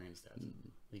that experienced yet.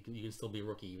 You can still be a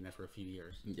rookie even after a few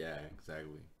years. Yeah,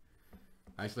 exactly.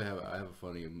 I have a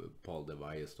funny Paul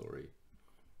Devaya story.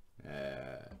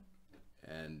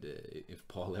 And if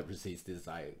Paul ever sees this,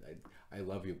 I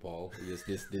love you, Paul.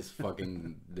 Just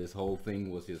this whole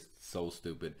thing was just so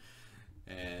stupid.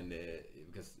 And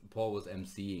because Paul was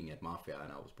emceeing at Mafia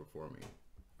and I was performing,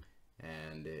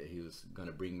 and he was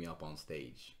gonna bring me up on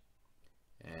stage,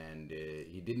 and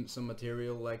he did some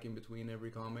material like in between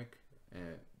every comic,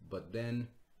 but then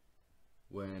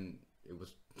when it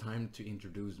was time to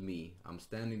introduce me, I'm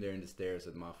standing there in the stairs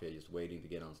at Mafia just waiting to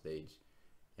get on stage,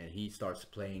 and he starts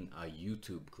playing a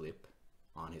YouTube clip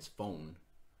on his phone,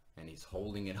 and he's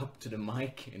holding it up to the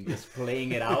mic and just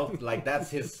playing it out. Like, that's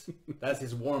his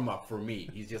warm-up for me.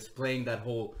 He's just playing that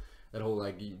whole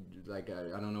like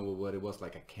I don't know what it was,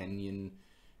 like a Kenyan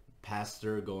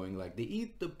pastor going like, they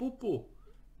eat the poo-poo.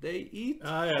 They eat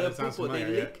the poo-poo.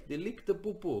 They lick the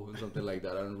poo-poo or something like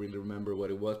that. I don't really remember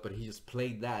what it was, but he just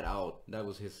played that out. That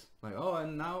was his, like, oh,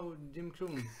 and now Jim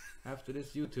Croon after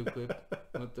this YouTube clip.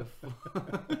 What the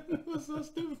fuck? It was so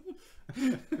stupid.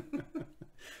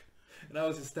 And I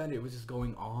was just standing, it was just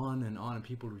going on, and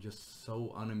people were just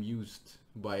so unamused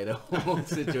by the whole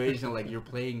situation. Like, you're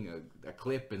playing a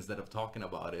clip instead of talking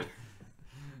about it.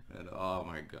 And oh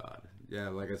my god. Yeah,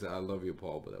 like I said, I love you,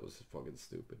 Paul, but that was fucking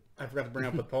stupid. I forgot to bring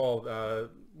up with Paul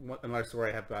another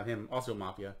story I have about him, also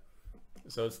Mafia.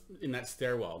 So it's in that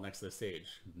stairwell next to the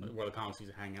stage, where the comics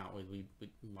used to hang out. We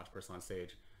watch person on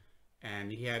stage,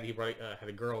 and he had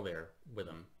a girl there with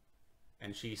him,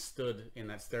 and she stood in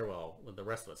that stairwell with the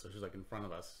rest of us. So she was like in front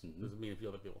of us. This is me and a few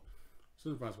other people. She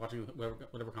was in front of us watching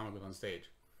whatever comic was on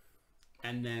stage,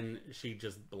 and then she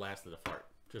just blasted a fart,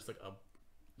 just like a.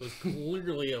 It was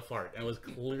clearly a fart, and it was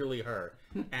clearly her,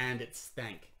 and it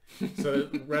stank. So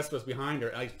the rest of us behind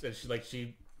her,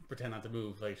 she pretended not to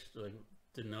move, like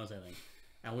didn't notice anything,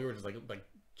 and we were just like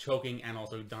choking and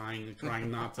also dying,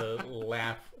 trying not to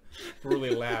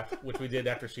brutally laugh, which we did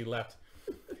after she left.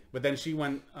 But then she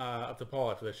went up to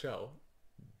Paul after the show,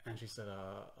 and she said,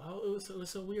 "Oh, it was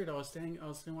so weird. I was staying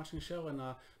watching the show, and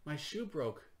my shoe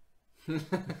broke."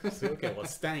 So, okay, well, it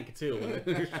stank too.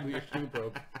 Your shoe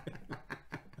broke.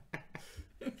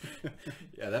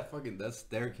 Yeah, that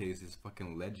staircase is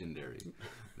fucking legendary.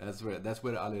 That's where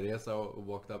Alireza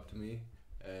walked up to me,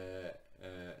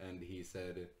 and he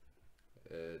said,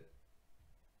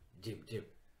 Jim,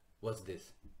 what's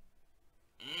this?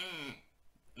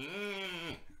 And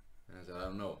I said, I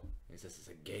don't know. He says it's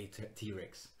a gay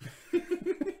T-Rex.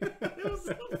 It was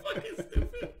so fucking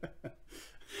stupid.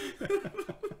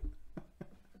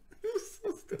 It was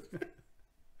so stupid.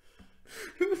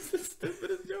 It was the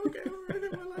stupidest joke I ever heard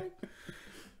in my life.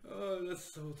 Oh, that's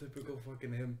so typical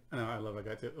fucking him. I know, I love that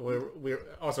guy too. We're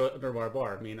also at our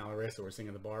bar. Me and Alireza were sitting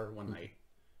at the bar one night,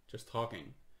 just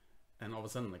talking, and all of a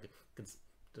sudden, like, you could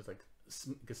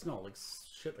smell like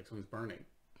shit, like something's burning.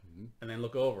 And then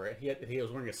look over. He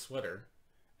was wearing a sweater,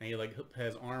 and he like had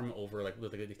his arm over like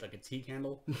with like a tea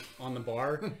candle on the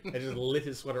bar, and just lit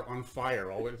his sweater on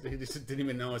fire. He just didn't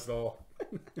even notice at all.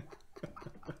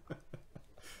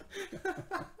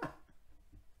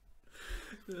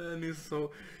 And he's so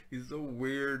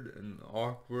weird and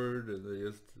awkward,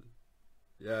 and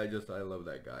I love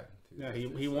that guy. Yeah,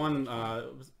 he won. I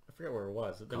forget where it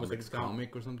was. It was like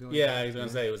comic or something. Like yeah, that. I was gonna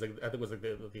say it was like I think it was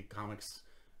like the comics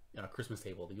Christmas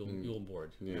table, the Yule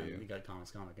board. Yeah, he got comic,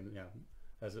 and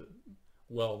that's a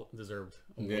well deserved.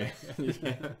 Yeah.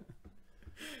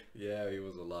 Yeah, he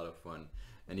was a lot of fun.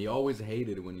 And he always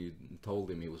hated when you told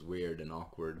him he was weird and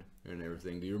awkward and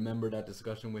everything. Do you remember that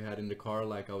discussion we had in the car,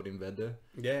 like out in Vedde?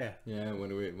 Yeah. Yeah,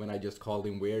 when I just called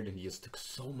him weird, and he just took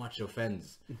so much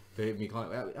offense to me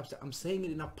calling. I'm saying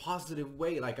it in a positive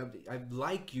way. Like I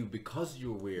like you because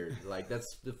you're weird. Like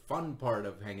that's the fun part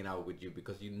of hanging out with you,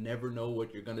 because you never know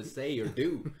what you're gonna say or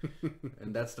do,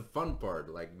 and that's the fun part.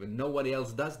 Like when nobody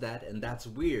else does that, and that's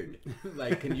weird.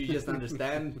 Like, can you just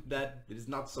understand that it's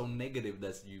not so negative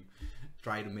that you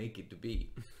try to make it to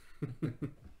be?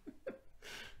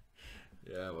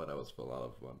 Yeah, but that was a lot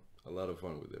of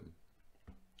fun with him.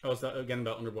 I was again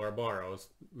about Underbar Bar. I was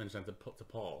mentioning that to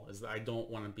Paul, is that I don't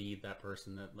want to be that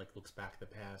person that like looks back at the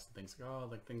past and thinks, oh,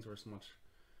 like things were so much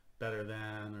better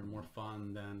then or more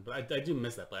fun then. But I do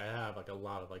miss that. But I have like a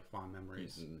lot of like fond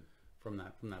memories from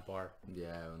that bar.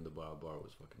 Yeah, Underbar Bar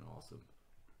was fucking awesome.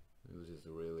 It was just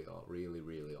really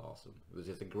awesome. It was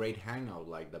just a great hangout,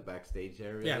 like the backstage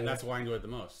area. Yeah, that's why I enjoyed it the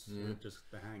most. Yeah. Just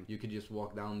the hang. You could just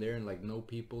walk down there and like no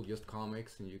people, just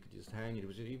comics, and you could just hang. It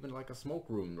was even like a smoke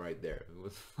room right there. It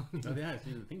was funny. Oh yeah, I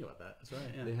didn't think about that. That's right.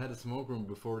 Yeah. They had a smoke room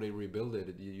before they rebuilt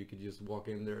it. You could just walk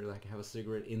in there, like have a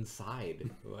cigarette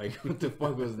inside. Like what the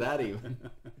fuck was that even?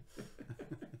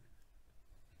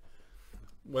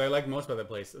 What I like most about that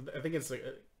place, I think it's like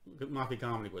Mafia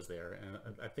Comedy was there,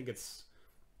 and I think it's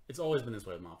always been this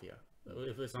way with Mafia.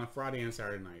 If it's on a Friday and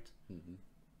Saturday night,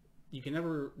 you can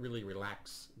never really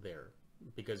relax there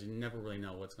because you never really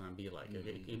know what's going to be like.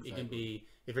 It can be,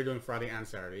 if you're doing Friday and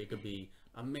Saturday, it could be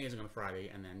amazing on Friday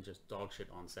and then just dog shit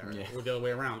on Saturday, or the other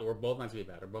way around, or both nights be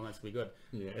bad, or both nights be good.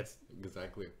 Yeah,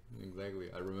 exactly.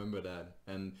 I remember that,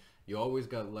 and you always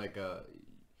got like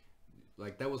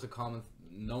that was a common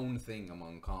known thing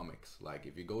among comics. Like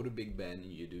if you go to Big Ben,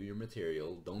 you do your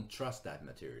material, don't trust that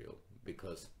material,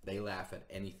 because they laugh at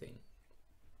anything.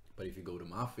 But if you go to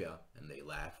Mafia and they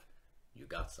laugh, you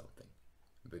got something.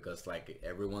 Because like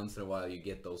every once in a while you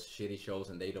get those shitty shows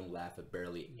and they don't laugh at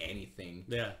barely anything.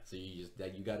 Yeah. So you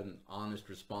got an honest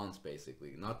response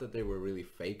basically. Not that they were really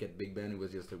fake at Big Ben, it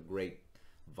was just a great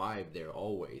vibe there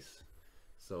always.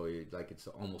 So it's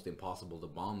almost impossible to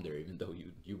bomb there, even though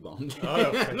you bombed.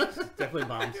 Oh, definitely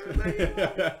bombed.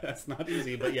 It's not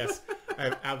easy, but yes,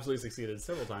 I've absolutely succeeded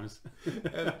several times.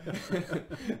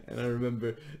 And I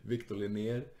remember Victor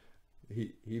Linier,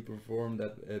 he performed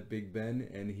at Big Ben,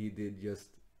 and he did just,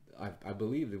 I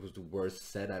believe it was the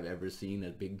worst set I've ever seen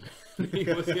at Big Ben.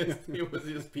 it was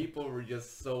just people were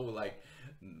just so like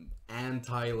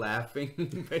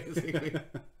anti-laughing basically.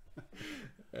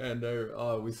 And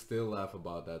we still laugh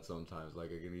about that sometimes.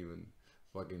 Like I can even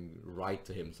fucking write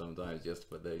to him sometimes just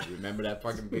for the, you remember that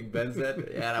fucking Big Ben set?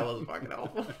 Yeah, that was fucking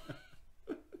awful.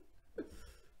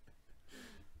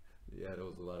 Yeah, that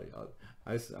was a lot of,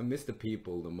 I miss the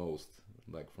people the most,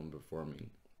 like from performing,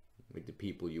 like the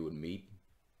people you would meet,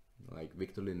 like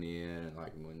Victor Linier.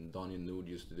 Like when Donny Nude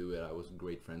used to do it, I was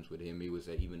great friends with him. He was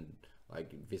even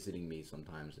like visiting me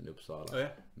sometimes in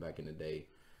Uppsala back in the day.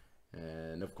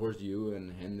 And of course you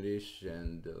and Henrich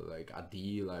and like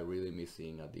Adil. I really miss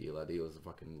seeing Adil. Adil was a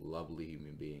fucking lovely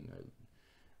human being.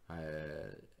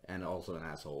 And also an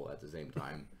asshole at the same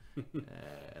time.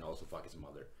 And also fuck his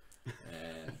mother.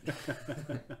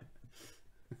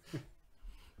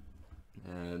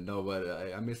 And no,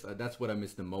 but I miss, that's what I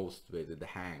miss the most with the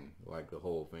hang, like the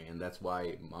whole thing. And that's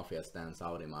why Mafia stands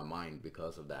out in my mind,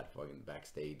 because of that fucking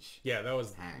backstage. Yeah, that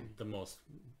was hang. That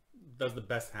was the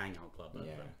best hangout club I've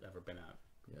ever been at.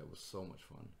 Yeah, it was so much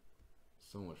fun.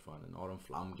 So much fun. And Autumn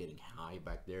Flam getting high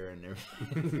back there and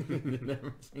everything.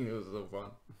 Everything, it was so fun.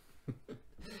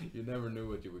 You never knew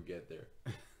what you would get there.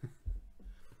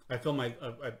 I filmed I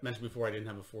mentioned before I didn't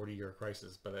have a 40-year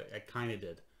crisis, but I kind of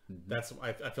did. That's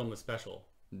I filmed a special.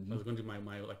 I was going to do my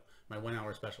 1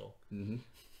 hour special. And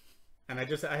I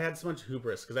had so much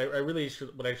hubris, because I really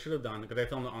should, what I should have done, because I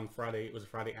filmed it on Friday, it was a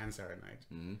Friday and Saturday night.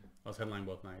 I was headlining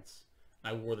both nights.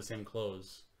 I wore the same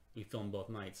clothes. We filmed both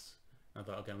nights. And I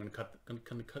thought, okay, I'm going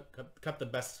to cut the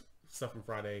best stuff from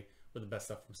Friday with the best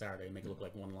stuff from Saturday and make it look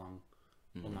like one long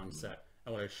set.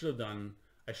 And what I should have done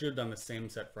the same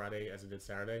set Friday as I did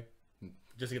Saturday,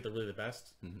 just to get the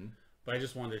best. but I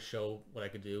just wanted to show what I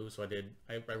could do. So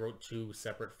I wrote 2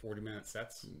 separate 40-minute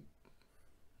sets.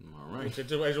 All right. I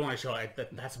just want to show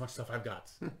that's how much stuff I've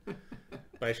got.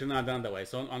 But I should not have done it that way.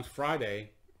 So on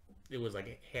Friday, it was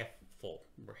like half full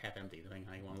or half empty, depending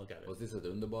on how you want to look at it. Was this at the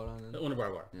Underbar then? The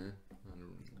Underbar bar. Yeah.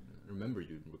 I remember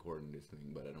you recording this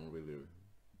thing, but I don't really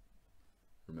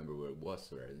remember where it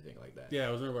was or anything like that. Yeah,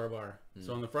 it was Underbar bar.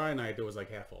 So on the Friday night, it was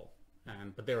like half full.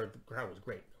 But the crowd was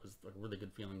great. It was like a really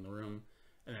good feeling in the room.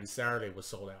 And then Saturday was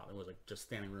sold out. It was like just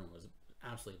standing room. It was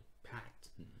absolutely packed.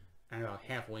 And about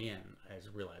halfway in, I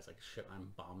just realized, like, shit, I'm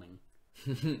bombing.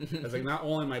 I was like, not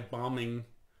only am I bombing,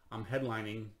 I'm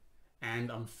headlining, and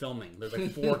I'm filming. There's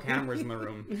like 4 cameras in the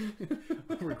room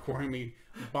recording me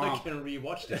bomb. I can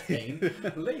rewatch this thing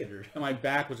later. And my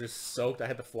back was just soaked. I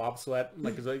had the flop sweat.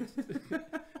 Like, it's like,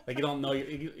 like you don't know,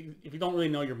 if you don't really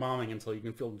know you're bombing until you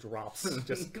can feel drops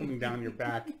just coming down your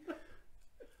back.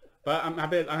 But I'm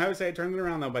happy to say I turned it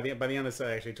around though. By the end of the set,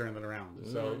 I actually turned it around.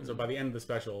 So by the end of the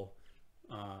special,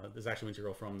 there's actually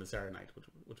material from the Saturday night,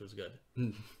 which was good.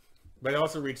 But it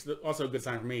also reached also a good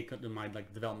sign for me in my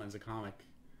like development as a comic.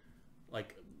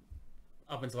 Like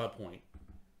up until that point,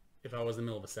 if I was in the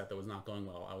middle of a set that was not going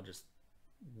well, I would just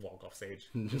walk off stage,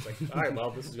 just like, all right,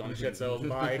 well, this is going to shit, so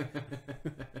bye.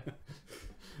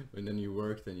 And then you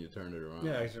worked and you turned it around.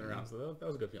 Yeah, I turned it around, so that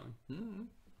was a good feeling. Mm-hmm.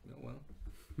 Well,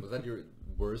 was that your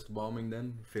worst bombing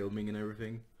then, filming and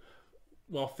everything?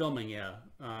 Well, filming, yeah.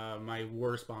 My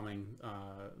worst bombing,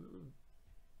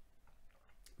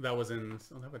 that was in,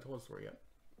 I don't know if I told the story yet.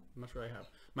 I'm not sure I have.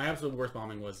 My absolute worst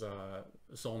bombing was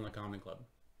Soul in the Comedy Club.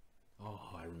 Oh,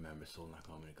 I remember Soul in the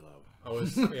Comedy Club. I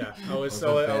was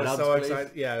so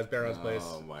excited. Yeah, it was Barrow's place.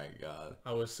 Oh my god.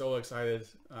 I was so excited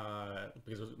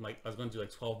because it was like I was going to do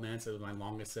like 12 minutes. It was my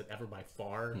longest set ever by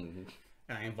far. And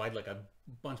I invited like a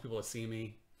bunch of people to see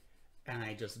me, and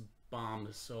I just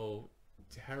bombed so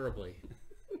terribly.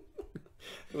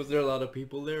 Was there a lot of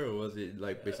people there, or was it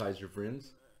like besides your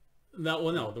friends? No,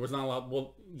 well, no, there was not a lot.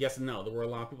 Well, yes and no. There were a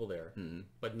lot of people there,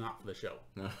 but not for the show.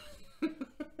 No.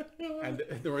 And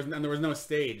there was no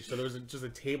stage, so there was just a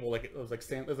table. Like it was like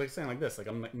standing like this. Like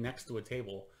I'm like next to a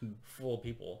table full of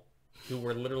people who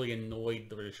were literally annoyed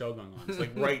there was a show going on. It's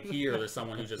like right here, there's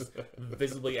someone who's just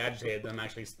visibly agitated. Them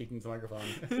actually speaking to the microphone.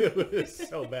 It was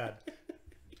so bad.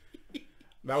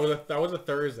 That was a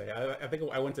Thursday. I think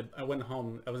I went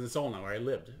home. I was in Solna where I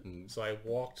lived, so I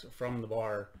walked from the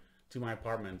bar to my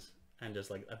apartment and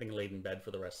just like I think laid in bed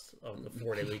for the rest of the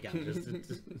 4-day weekend.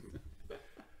 Just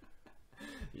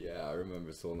Yeah, I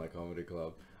remember Soul Night Comedy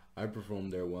Club. I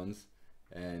performed there once,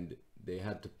 and they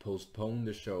had to postpone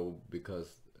the show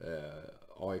because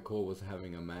AIK was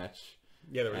having a match.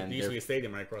 Yeah, there used to be a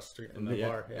stadium right across the street from the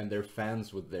bar. Yeah. And their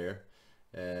fans were there.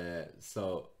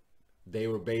 So they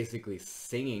were basically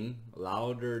singing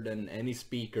louder than any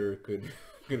speaker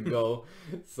could go.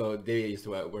 So they used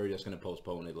to, we're just going to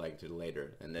postpone it like to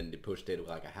later. And then they pushed it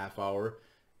like a half hour.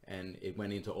 And it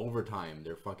went into overtime,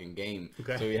 their fucking game.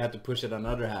 Okay. So you had to push it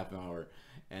another half hour.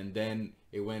 And then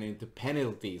it went into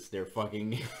penalties, their fucking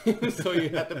game. So you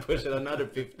had to push it another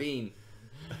 15.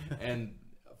 And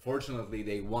fortunately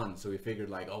they won. So we figured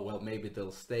like, oh, well, maybe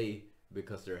they'll stay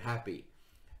because they're happy.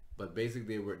 But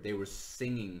basically they were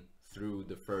singing through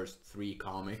the first 3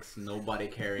 comics. Nobody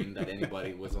caring that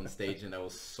anybody was on stage, and that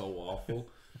was so awful.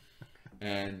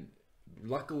 And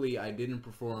luckily I didn't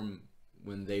perform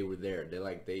when they were there.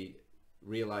 They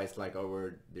realized like,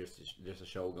 oh, there's a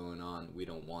show going on, we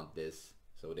don't want this,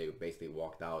 so they basically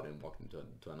walked out and walked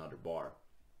into another bar.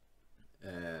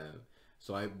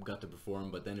 So I got to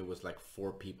perform, but then it was like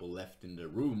 4 people left in the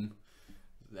room,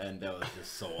 and that was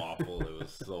just so awful. It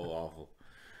was so awful.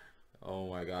 Oh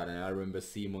my god. And I remember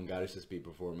Simon Garcisby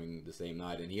performing the same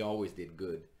night, and he always did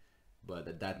good.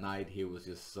 But that night he was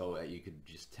just so, you could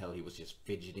just tell he was just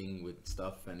fidgeting with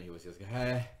stuff, and he was just,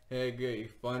 hey, good,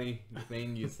 funny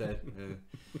thing you said.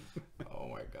 Oh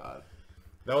my god.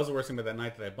 That was the worst thing about that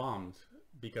night that I bombed,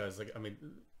 because like, I mean,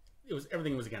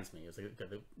 everything was against me. It was like,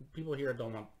 the people here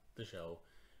don't want the show.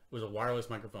 It was a wireless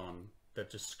microphone that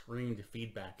just screamed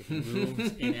feedback if you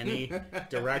moved in any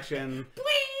direction.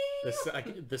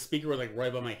 The speaker was like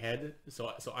right by my head,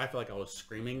 so I felt like I was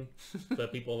screaming. The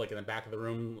people like in the back of the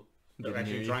room that were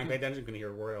actually trying to pay attention couldn't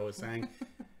hear a word I was saying.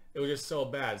 It was just so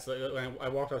bad. So when I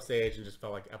walked off stage and just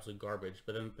felt like absolute garbage.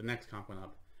 But then the next comp went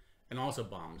up and also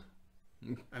bombed.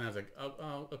 And I was like,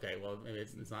 oh okay, well, maybe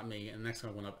it's not me. And the next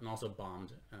comp went up and also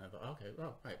bombed. And I thought, okay,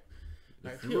 well, right.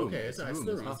 It's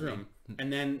the room.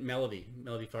 And then Melody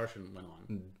Farshin went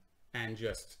on and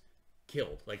just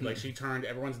killed. Like she turned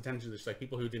everyone's attention to like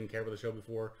people who didn't care about the show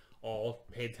before all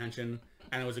paid attention,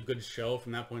 and it was a good show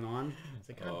from that point on. It's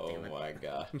like, God damn it. My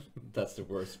god, that's the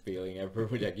worst feeling ever.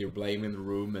 Like you're blaming the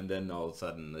room, and then all of a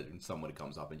sudden somebody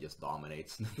comes up and just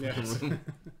dominates the room.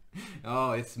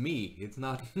 Oh, it's me. It's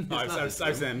not. I've said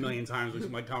it a million times.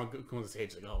 When my comic comes on the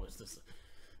stage, like, oh, it's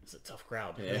a tough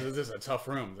crowd. Yeah. This is a tough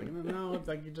room. It's like, no, it's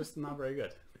like you're just not very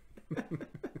good. Oh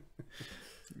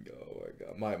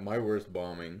my god, my worst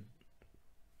bombing,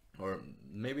 or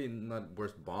maybe not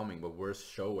worst bombing, but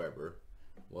worst show ever,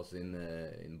 was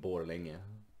in Borlänge,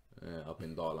 up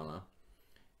in Dalarna,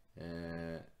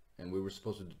 and we were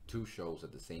supposed to do 2 shows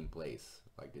at the same place,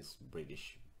 like this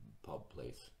British pub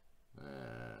place,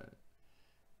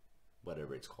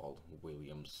 whatever it's called,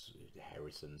 Williams,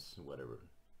 Harrison's, whatever,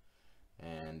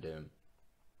 and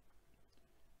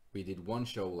we did one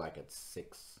show like at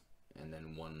 6, and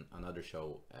then another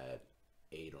show at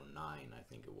 8 or 9, I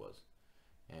think it was.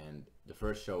 And the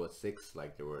first show at 6,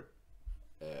 like there were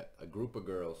a group of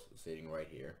girls sitting right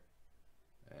here,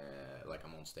 like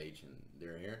I'm on stage and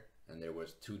they're here, and there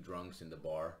was 2 drunks in the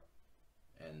bar,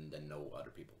 and then no other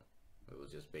people. It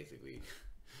was just basically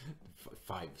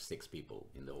 5-6 people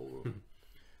in the whole room.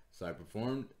 So I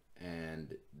performed,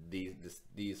 and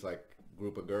these like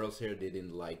group of girls here, they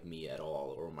didn't like me at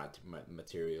all, or my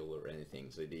material or anything,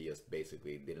 so they just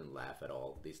basically didn't laugh at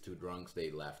all. These 2 drunks,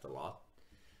 they laughed a lot.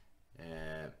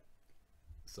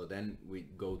 So then we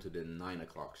go to the 9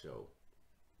 o'clock show,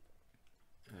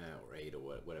 or 8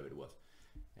 or whatever it was,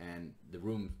 and the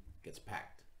room gets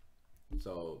packed.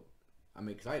 So I'm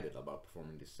excited about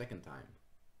performing the second time,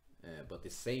 but the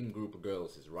same group of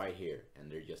girls is right here,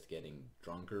 and they're just getting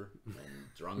drunker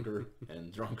and drunker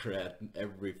and drunker at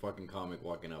every fucking comic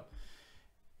walking up.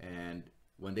 And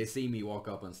when they see me walk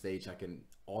up on stage, I can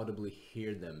audibly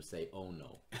hear them say, "Oh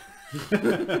no."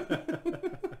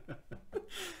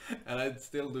 And I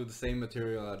still do the same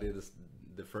material I did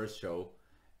the first show,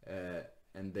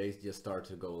 and they just start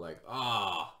to go like,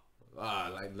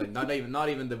 like not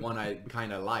even the one I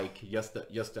kind of like, just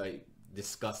a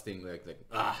disgusting like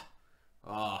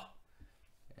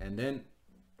and then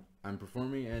I'm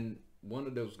performing, and one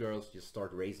of those girls just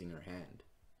start raising her hand,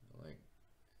 like,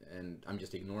 and I'm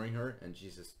just ignoring her, and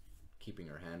she's just keeping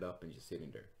her hand up and just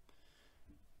sitting there.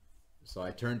 So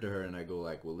I turn to her and I go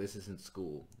like, well, this isn't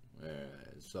school,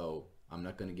 so I'm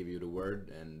not gonna give you the word,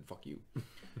 and fuck you.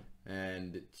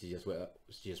 And she just went,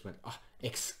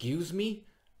 excuse me?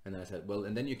 And I said, well,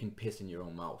 and then you can piss in your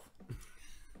own mouth.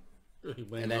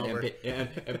 And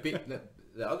then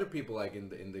the other people, like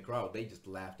in the crowd, they just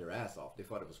laughed their ass off. They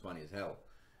thought it was funny as hell.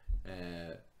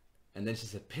 And then she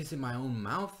said, piss in my own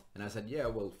mouth? And I said, yeah,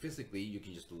 well, physically, you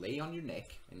can just lay on your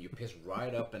neck and you piss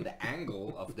right up in the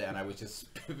angle of that. And I was just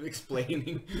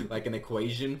explaining like an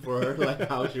equation for her, like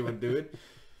how she would do it.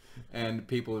 And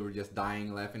people were just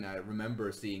dying laughing. I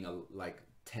remember seeing like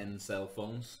 10 cell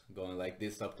phones going like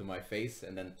this up to my face,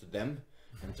 and then to them,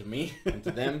 and to me, and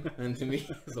to them, and to me.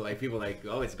 So like people like,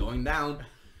 oh, it's going down.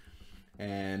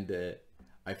 And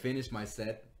I finished my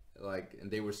set, like, and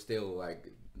they were still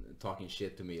like talking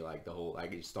shit to me, like the whole, I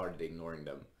just started ignoring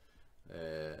them.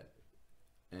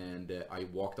 And I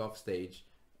walked off stage,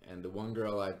 and the one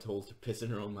girl I told to piss in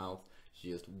her own mouth, she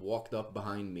just walked up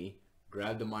behind me,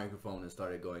 grabbed the microphone and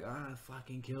started going, I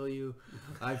fucking kill you,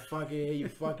 I fucking hate you,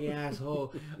 fucking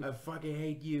asshole, I fucking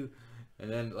hate you.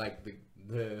 And then like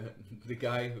the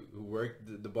guy who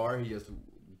worked the bar, he just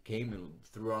came and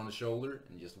threw her on the shoulder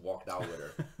and just walked out with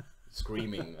her,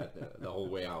 screaming at the whole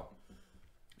way out.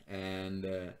 And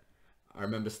I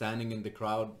remember standing in the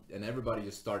crowd, and everybody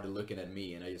just started looking at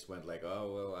me, and I just went like,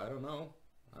 oh, well, I don't know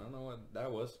what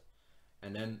that was.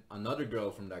 And then another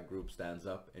girl from that group stands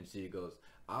up, and she goes,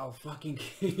 I'll fucking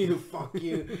kill you, fuck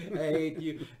you, I hate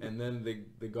you. And then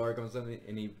the guard comes up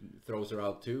and he throws her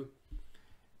out too.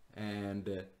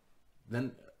 And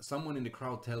then someone in the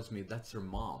crowd tells me that's her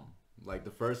mom. Like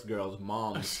the first girl's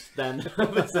mom stand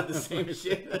up and said the same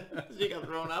shit. She got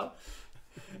thrown out.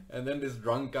 And then this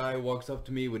drunk guy walks up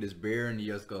to me with his beer, and he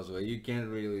just goes, well, you can't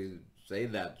really say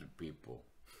that to people.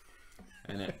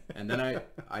 And then I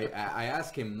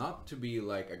ask him not to be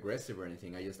like aggressive or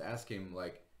anything. I just ask him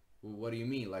like, what do you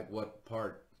mean? Like, what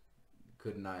part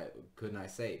couldn't I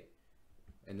say?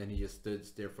 And then he just stood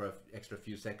there for an extra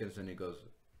few seconds, and he goes,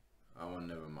 oh,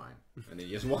 never mind. And then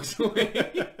he just walks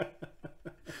away.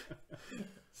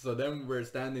 So then we're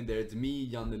standing there. It's me,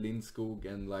 Janne Lindskog,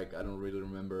 and like I don't really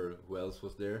remember who else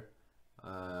was there.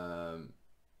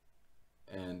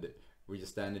 And we're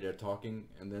just standing there talking,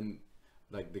 and then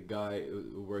like the guy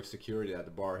who works security at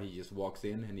the bar, he just walks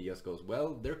in and he just goes,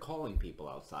 well, they're calling people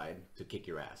outside to kick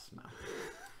your ass now.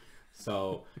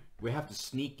 So we have to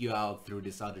sneak you out through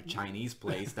this other Chinese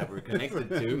place that we're connected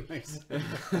to,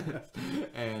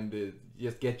 and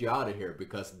just get you out of here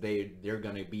because they're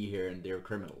gonna be here and they're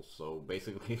criminals. So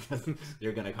basically,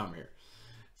 they're gonna come here.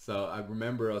 So I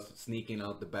remember us sneaking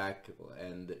out the back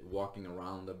and walking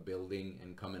around the building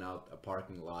and coming out a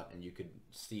parking lot, and you could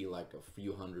see like a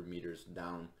few hundred meters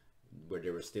down where they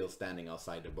were still standing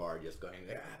outside the bar just going,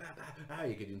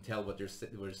 you couldn't tell what they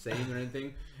were saying or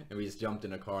anything, and we just jumped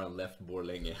in a car and left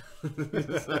Borlänge.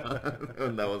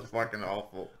 And that was fucking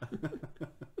awful.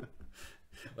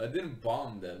 But I didn't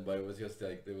bomb then, but it was just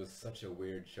like, it was such a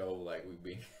weird show, like we'd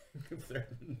be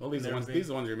well, these are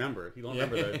the ones you remember. You don't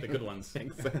remember the good ones.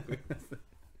 Exactly.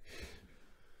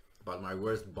 But my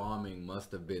worst bombing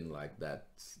must have been like that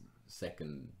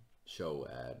second show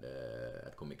at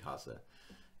Kamikaze.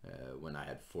 When I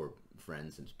had 4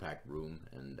 friends in a packed room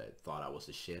and I thought I was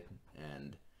a shit,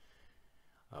 and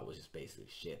I was just basically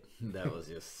shit. That was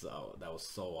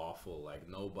so awful. Like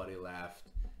nobody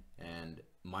laughed, and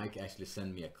Mike actually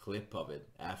sent me a clip of it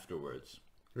afterwards.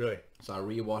 Really? So I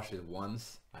rewatched it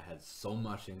once. I had so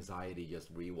much anxiety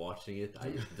just rewatching it. I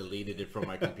just deleted it from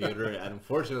my computer, and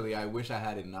unfortunately, I wish I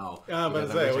had it now.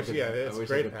 It's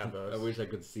great to have those. I wish I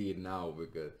could see it now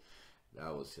because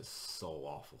that was just so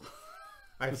awful.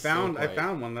 I found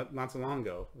one not so long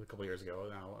ago, a couple years ago.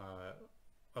 Now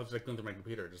I was like going through my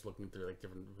computer, just looking through like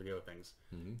different video things,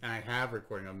 and I have a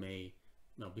recording of me,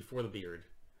 before the beard,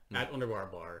 at Underbar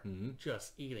Bar,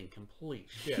 just eating complete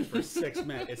shit for 6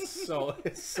 minutes.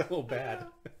 It's so bad.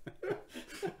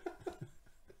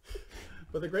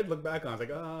 But the great look back on, it's like,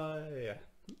 yeah.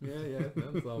 Yeah,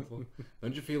 that's awful.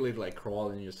 Don't you feel it like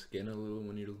crawl in your skin a little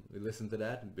when you listen to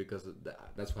that? Because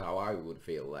that's how I would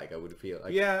feel. Like I would feel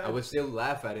like, I would still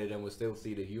laugh at it and would still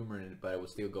see the humor in it, but I would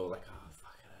still go like, oh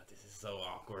fuck it, this is so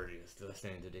awkward. You're still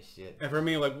listening to this shit. And for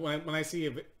me, like when I see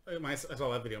when I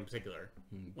saw that video in particular,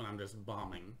 when I'm just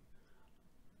bombing,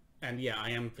 and yeah, I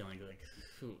am feeling like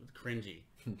cringy.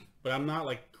 But I'm not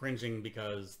like cringing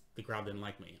because the crowd didn't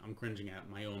like me. I'm cringing at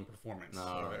my own performance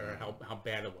or how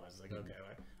bad it was. Like, okay,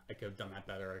 I could have done that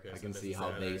better. I can see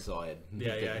how they saw it.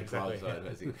 Yeah, exactly.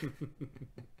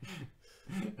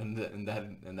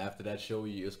 And after that show,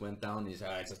 you just went down. You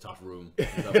said, "It's a tough room."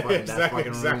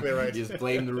 Exactly right. You just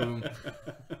blame the room.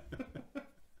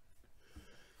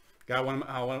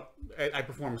 God, I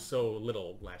performed so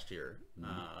little last year,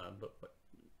 but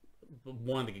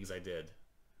one of the gigs I did,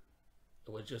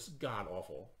 it was just god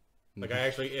awful. Like I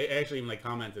actually even like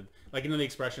commented, like, the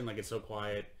expression, like, it's so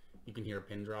quiet you can hear a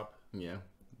pin drop. Yeah.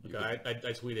 Like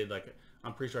I tweeted, like,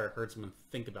 I'm pretty sure I heard someone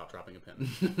think about dropping a pin.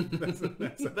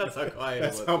 That's how quiet it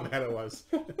was. That's how bad it was.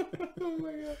 Oh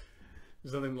my god.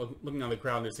 There's nothing looking on the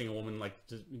crowd and they're seeing a woman, like,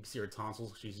 just, you can see her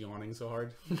tonsils. She's yawning so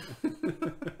hard.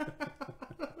 That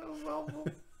was awful.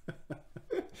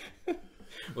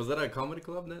 Was that a comedy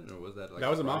club then, or was that like? That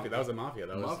was a Mafia. That was a Mafia.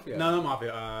 That was Mafia. No, not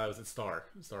Mafia. It was at Star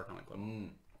Comedy Club.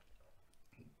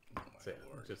 So,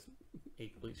 yeah, just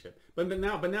ate complete shit. But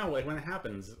now, like, when it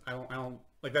happens, I don't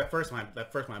like that first time.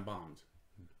 That first time I bombed,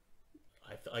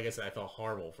 like I said, I felt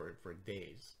horrible for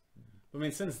days. But I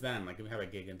mean, since then, like, if we have a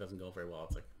gig and it doesn't go very well,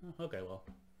 it's like, oh, okay, well,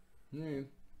 yeah,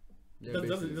 it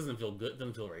doesn't feel good. It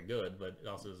doesn't feel very good, but it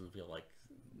also doesn't feel like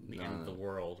the end of the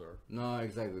world or. No,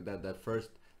 exactly.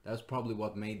 That's probably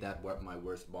what made that my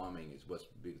worst bombing.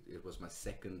 It was my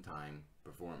second time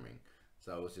performing,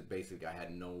 so it was basically I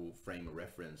had no frame of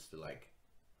reference to like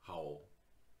how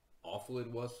awful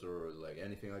it was or like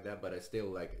anything like that. But I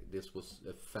still like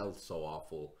it felt so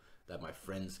awful that my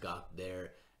friends got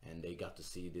there and they got to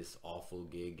see this awful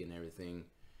gig and everything.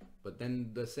 But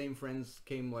then the same friends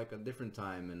came like a different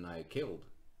time and I killed,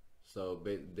 so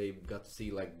they got to see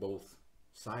like both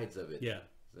sides of it. Yeah.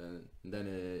 And then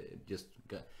it just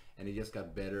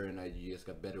got better, and I just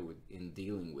got better in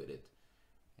dealing with it.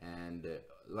 And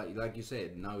like you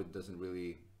said, now it doesn't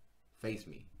really faze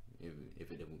me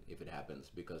if it happens,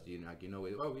 because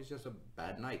it's just a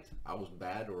bad night. I was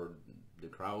bad, or the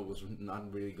crowd was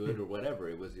not really good, or whatever.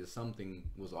 It was just something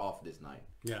was off this night.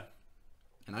 Yeah.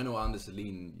 And I know Anders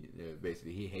Selin,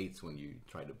 basically he hates when you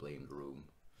try to blame the room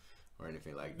or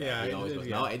anything like that. Yeah, he always goes,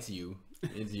 no, it's you.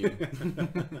 It's you.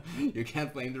 You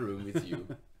can't blame the room, it's you.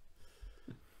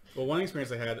 Well, one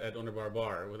experience I had at Underbar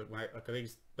Bar,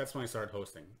 that's when I started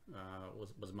hosting,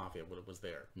 was Mafia, when it was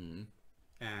there.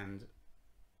 And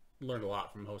learned a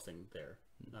lot from hosting there.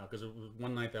 Because it was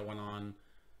one night that went on,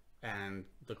 and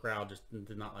the crowd just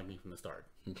did not like me from the start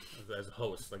as a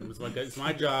host. Like, it's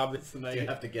my job. So now you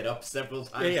have to get up several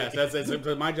times. Yeah,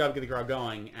 so my job to get the crowd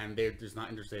going, and they're just not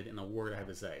interested in a word I have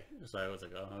to say. So I was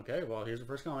like, oh, okay, well, here's the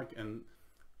first comic, and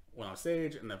went on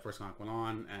stage, and that first comic went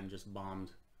on and just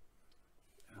bombed.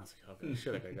 And I was was like, okay,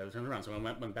 shit, I gotta turn around. So I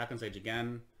went back on stage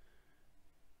again,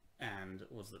 and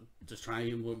was just trying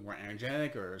to be more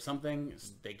energetic or something.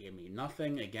 They gave me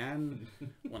nothing again.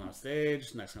 Went on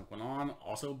stage, next one went on,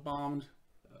 also bombed.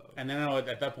 And then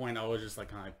at that point, I was just like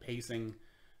kind of pacing,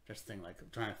 just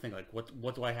trying to think like,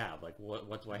 what do I have? Like,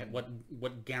 what do I have?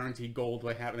 What guaranteed goal do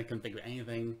I have? And I couldn't think of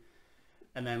anything.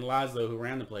 And then Laszlo, who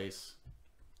ran the place,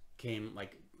 came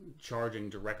like charging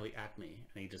directly at me,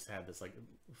 and he just had this like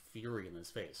fury in his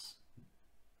face.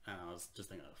 And I was just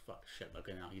thinking, oh, fuck, shit,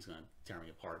 okay, now he's gonna tear me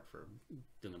apart for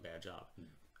doing a bad job.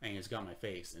 And he just got in my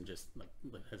face and just like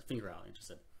his finger out and just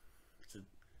said,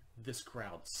 this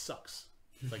crowd sucks.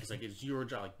 It's like it's your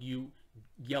job. Like, you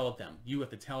yell at them. You have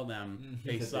to tell them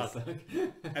they suck.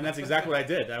 And that's exactly what I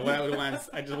did.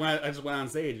 I just went on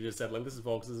stage and just said, like, listen,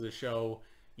 folks, this is a show.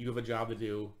 You have a job to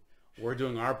do. We're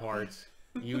doing our part.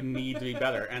 You need to be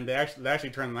better. And they actually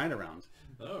turned the night around.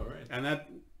 Oh, right. And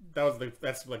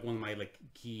that's like one of my like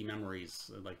key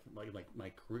memories, like my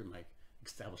career, my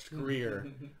established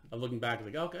career. Of looking back,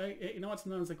 like, okay, you know what?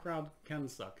 Sometimes the crowd can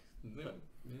suck.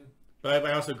 But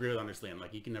I also agree with understand,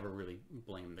 like, you can never really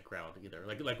blame the crowd either.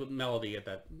 Like with Melody at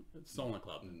that Solna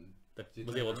club that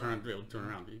was able to turn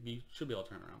around. You should be able to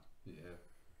turn around.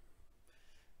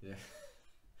 Yeah.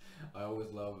 I always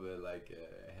love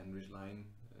Henry's line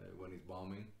when he's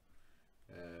bombing,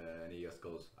 and he just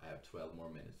goes, "I have 12 more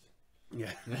minutes."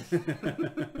 Yeah.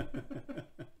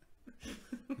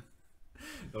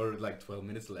 Or like 12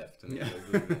 minutes left. And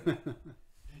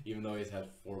even though he's had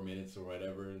 4 minutes or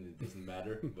whatever, and it doesn't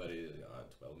matter, but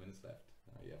 12 minutes left.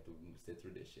 You have to sit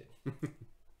through this shit.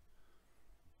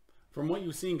 From what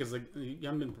you've seen, because like, you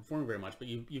haven't been performing very much, but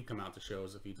you've come out to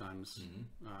shows a few times.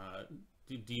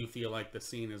 Do you feel like the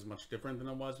scene is much different than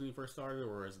it was when you first started,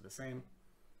 or is it the same?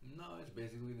 No, it's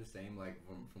basically the same, like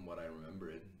from what I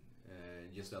remember it.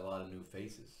 Just a lot of new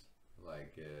faces.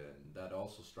 Like that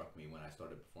also struck me when I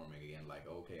started performing again. Like,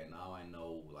 okay, and now I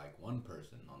know like one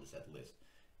person on the set list,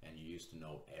 and you used to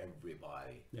know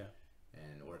everybody. Yeah.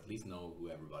 Or at least know who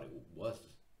everybody was,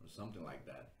 or something like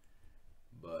that.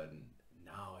 But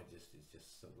now it's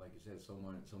just so, like you said,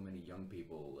 so many young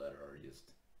people that are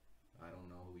just, I don't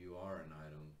know who you are, and I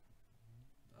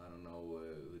don't know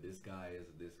who this guy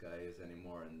is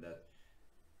anymore. And that,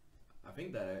 I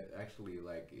think that actually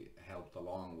like helped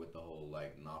along with the whole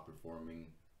like not performing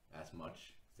as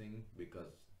much thing,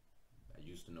 because I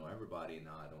used to know everybody, and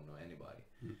now I don't know anybody.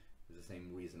 It's the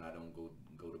same reason I don't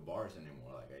go to bars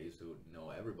anymore. Like, I used to know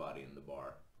everybody in the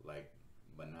bar, like,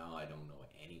 but now I don't know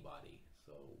anybody.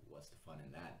 So what's the fun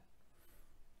in that?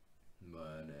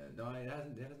 But no, it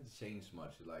hasn't changed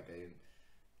much. Like,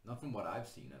 not from what I've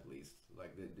seen, at least.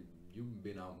 Like, you've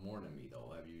been out more than me,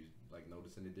 though. Have you like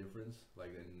noticed any difference,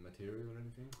 like in material or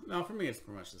anything? No, for me it's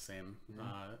pretty much the same.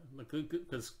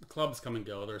 Because clubs come and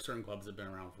go. There are certain clubs that have been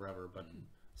around forever, but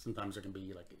sometimes there can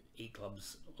be like 8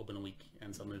 clubs open a week,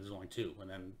 and suddenly there's only 2, and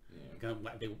then kind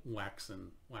of they wax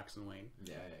and wane.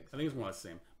 Yeah, exactly. I think it's more or less the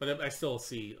same, but I still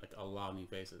see like a lot of new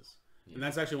faces, and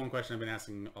that's actually one question I've been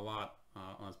asking a lot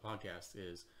on this podcast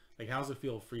is like, how does it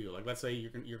feel for you? Like, let's say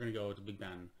you're gonna go to Big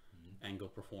Ben and go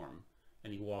perform,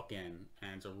 and you walk in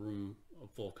and it's a room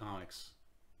full of comics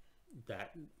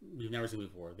that we've never seen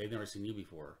before. They've never seen you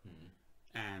before,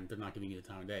 and they're not giving you the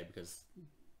time of day because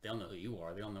they don't know who you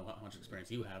are. They don't know how much experience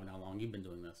you have and how long you've been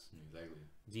doing this.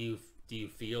 Exactly. Do you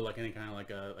feel like any kind of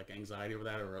like anxiety over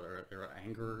that, or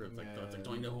anger? It's like,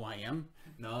 don't you know who I am?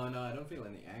 No, I don't feel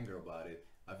any anger about it.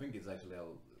 I think it's actually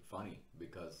funny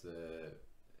because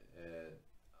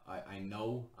I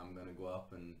know I'm gonna go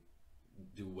up and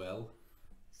do well,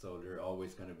 so they're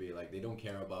always gonna be like, they don't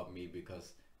care about me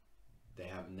because they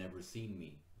have never seen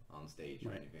me on stage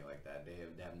or anything like that. They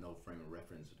have no frame of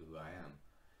reference to who I am.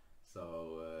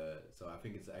 So I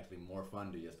think it's actually more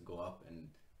fun to just go up and,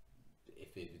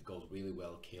 if it goes really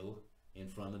well, kill in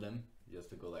front of them, just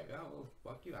to go like, oh, well,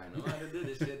 fuck you, I know how to do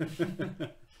this shit.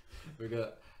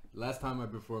 Because last time I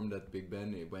performed at Big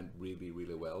Ben, it went really,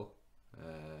 really well.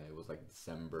 It was like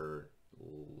December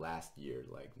last year,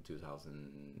 like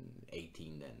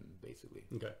 2018 then, basically.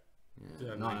 Okay.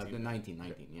 Yeah. No, 19,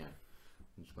 yeah.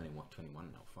 I'm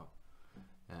 21 now, fuck.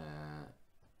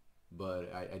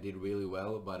 But I did really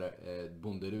well, but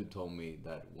Bonderud told me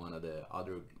that one of the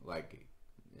other like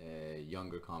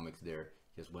younger comics there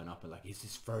just went up and like, is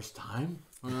this first time?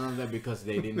 Because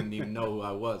they didn't even know who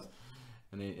I was,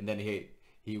 and then he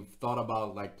thought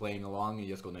about like playing along and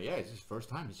just going, yeah, it's his first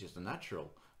time, it's just a natural.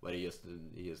 But he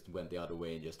just went the other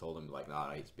way and just told him like,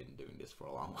 nah, he's been doing this for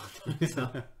a long time. So,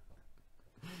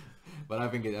 but I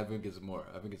think it's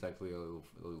actually a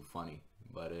little funny,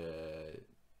 but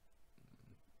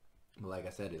like I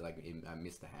said, I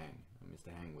missed the hang. I missed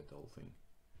the hang with the whole thing.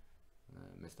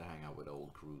 Missed the hang out with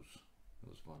old crews. It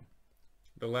was fun.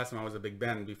 The last time I was at Big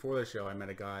Ben, before the show, I met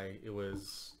a guy. He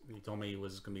told me it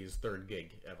was going to be his third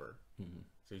gig ever. Mm-hmm.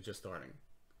 So he's just starting.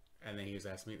 And then he just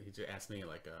asked me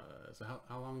like, so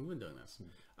how long have you been doing this?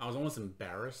 Mm-hmm. I was almost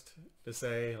embarrassed to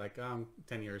say, like,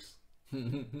 10 years.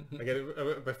 I get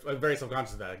very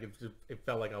self-conscious of that. It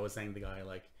felt like I was saying to the guy,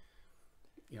 like,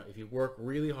 you know, if you work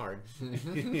really hard,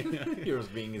 you're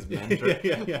being his mentor.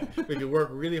 yeah. If you work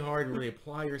really hard and really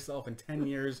apply yourself in 10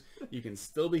 years, you can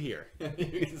still be here.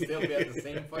 You can still be at the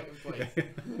same fucking place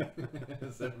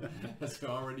as you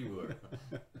already were.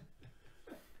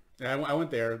 I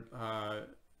went there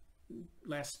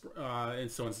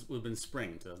so it would have been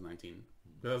spring 2019.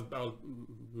 I was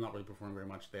not really performing very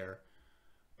much there,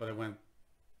 but I went.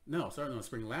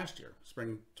 Spring last year,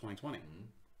 spring 2020. Mm-hmm.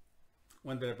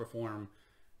 Went there to perform.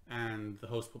 And the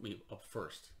host put me up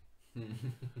first,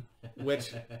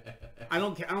 which I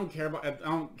don't care about. I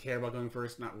don't care about going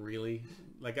first. Not really.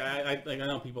 Like I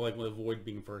know people like will avoid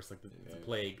being first, like the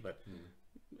plague. But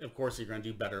of course, you're gonna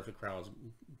do better if the crowd's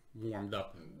warmed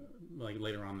up, like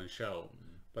later on in the show.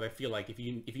 But I feel like if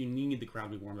you need the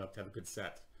crowd to be warmed up to have a good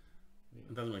set,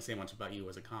 it doesn't really say much about you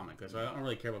as a comic. So I don't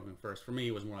really care about going first. For me,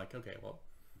 it was more like, okay, well,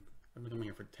 I've been coming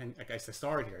here for 10. Like I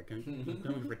started here. I've been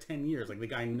coming for 10 years. Like the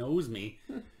guy knows me.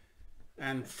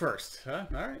 And first, huh?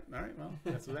 All right. Well,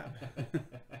 that's what happened.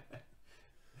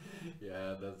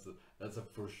 Yeah, that's a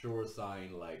for sure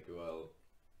sign. Like, well,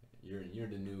 you're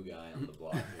the new guy on the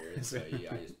block here, so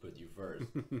I just put you first.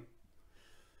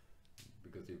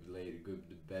 Because if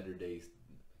the better days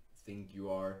think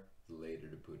you are, the later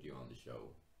to put you on the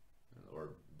show,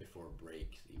 or before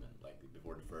breaks, even like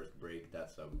before the first break.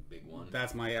 That's a big one.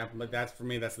 That's for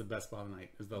me. That's the best spot of the night.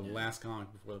 Is the last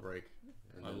comic before the break.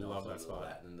 And I love that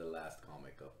spot. And the last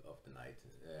comic of the night.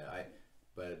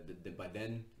 But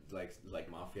then like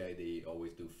Mafia, they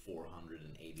always do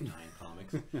 489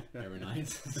 comics every night.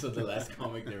 So the last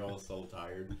comic, they're all so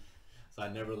tired. So I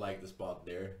never liked the spot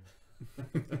there.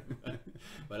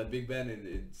 But at Big Ben,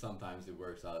 it sometimes it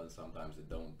works out and sometimes it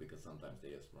don't, because sometimes they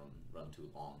just run too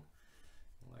long.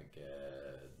 Like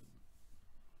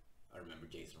I remember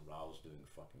Jason Rouse doing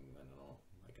fucking, I don't know,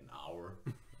 like an hour.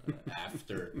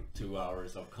 After 2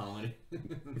 hours of comedy.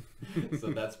 So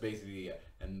that's basically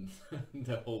and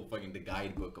the whole fucking the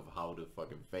guidebook of how to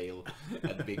fucking fail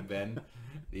at Big Ben.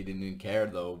 They didn't even care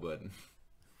though, but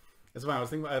that's why I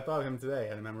was thinking. I thought of him today. I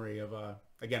had a memory of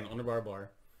again Underbar Bar.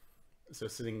 So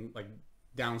sitting like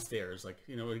downstairs, like,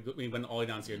 you know, we went all the way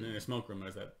downstairs in a smoke room.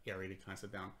 There's that area to kind of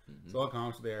sit down. Mm-hmm. So all the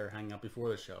comics were there hanging out before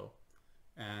the show,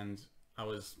 and I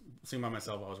was sitting by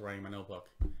myself. I was writing my notebook.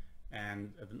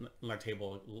 And at our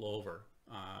table a little over,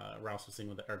 Rouse was sitting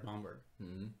with Eric Bomberg.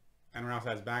 Mm-hmm. And Rouse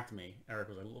had his back to me. Eric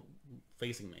was like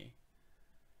facing me.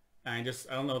 And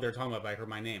I don't know what they were talking about, but I heard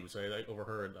my name. So I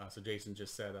overheard. So Jason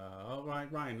just said, oh,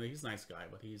 Ryan, he's a nice guy,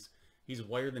 but he's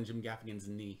whiter than Jim Gaffigan's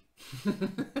knee.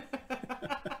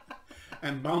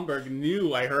 And Bomberg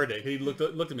knew I heard it. He looked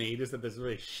at me. He just had this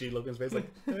really shitty look in his face, like,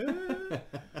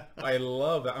 I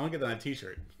love that. I want to get that on a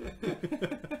t-shirt.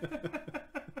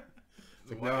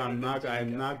 Like, no, I'm not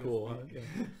cool. Huh?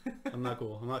 I'm not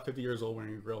cool. I'm not 50 years old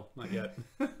wearing a grill. Not yet.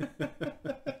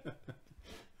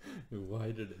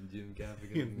 Wider than Jim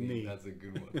Gaffigan's knee. That's a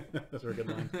good one. That's a very good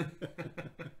line.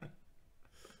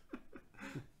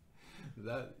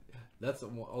 That's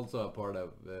also a part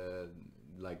of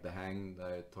like the hang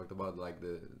that I talked about, like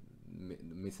the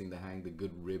missing the hang, the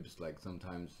good ribs. Like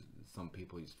sometimes some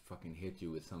people just fucking hit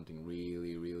you with something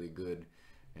really, really good,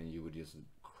 and you would just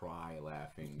cry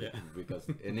laughing because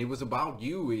and it was about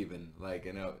you even, like,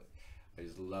 you know.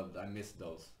 I miss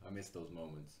those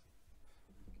moments.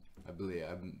 I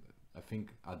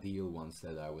think Adil once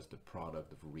said I was the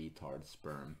product of retard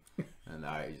sperm, and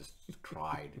I just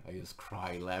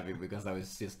cried laughing because I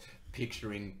was just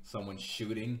picturing someone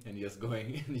shooting and just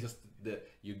going and just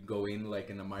you go in like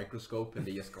in a microscope and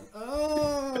they just go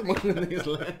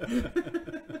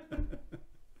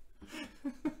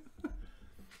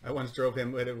I once drove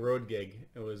him at a road gig.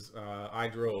 It was I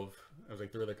drove. I was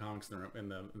like 3 other comics in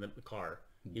the car.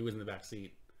 He was in the back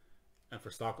seat, and for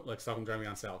Stockholm driving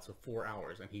down south, so 4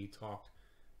 hours, and he talked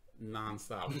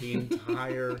nonstop the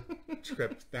entire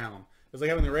trip down. It was like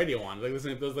having the radio on,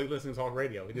 listening to talk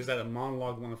radio. He just had a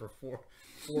monologue going for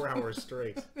 4 hours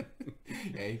straight.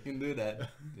 Yeah, he can do that.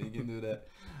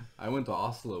 I went to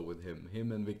Oslo with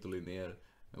him and Victor Linnér,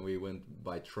 and we went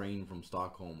by train from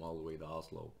Stockholm all the way to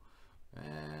Oslo.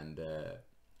 And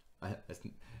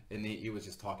he was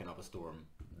just talking up a storm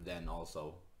then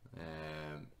also,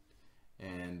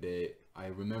 and I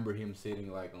remember him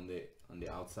sitting like on the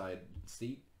outside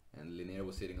seat, and Linnea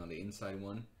was sitting on the inside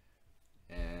one,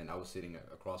 and I was sitting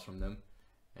across from them,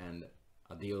 and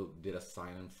Adil did a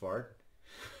silent fart.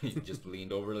 He just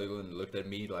leaned over a little and looked at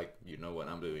me like, you know what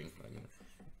I'm doing, like,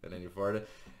 and then he farted,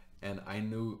 and I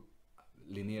knew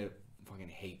Linnea fucking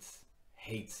hates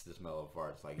the smell of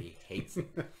farts, like he hates it.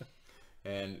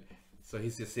 And so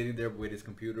he's just sitting there with his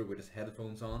computer with his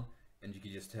headphones on, and you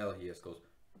can just tell he just goes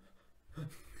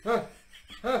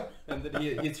and then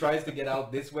he tries to get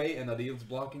out this way, and Adil's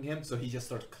blocking him, so he just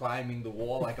starts climbing the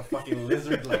wall like a fucking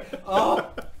lizard, like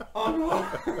oh no.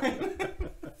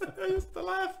 I used to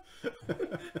laugh.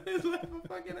 He's like a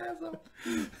fucking asshole.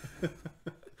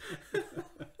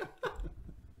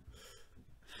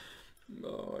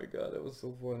 Oh my god, that was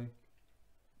so funny.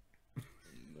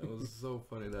 That was so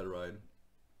funny, that ride.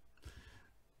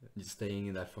 You're staying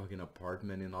in that fucking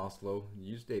apartment in Oslo.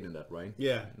 You stayed in that, right?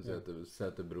 Yeah. It was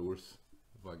Sette Brors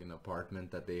fucking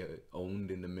apartment that they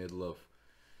owned in the middle of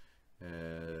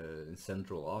in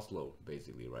central Oslo,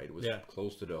 basically, right? It was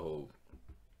close to the whole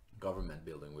government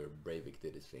building where Breivik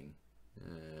did his thing.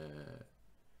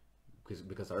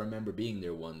 Because I remember being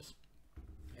there once,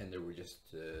 and there were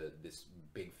just this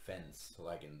big fence,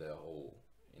 like in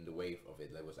the way of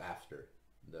it, that was after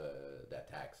the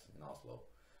attacks in Oslo.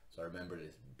 So I remember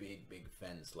this big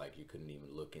fence, like you couldn't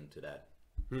even look into that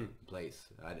place.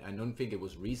 I don't think it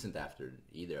was recent after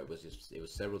either. It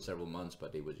was several months,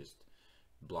 but they were just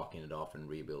blocking it off and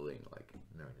rebuilding like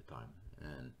during the time.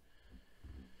 And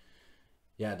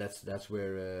yeah, that's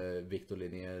where Victor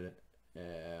Linnea.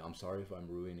 I'm sorry if I'm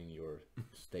ruining your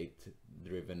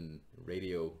state-driven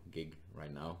radio gig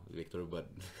right now, Victor,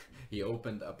 but he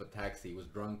opened up a taxi. He was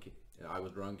drunk. I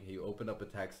was drunk. He opened up a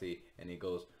taxi and he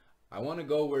goes, "I want to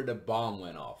go where the bomb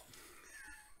went off,"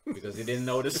 because he didn't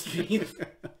know the street.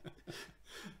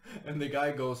 And the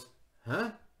guy goes,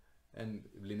 "Huh?" And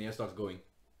Linnea starts going,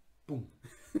 boom,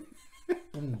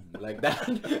 boom, like that.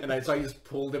 And I just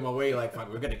pulled him away, like, "Fuck,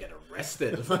 we're gonna get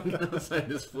arrested outside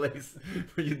this place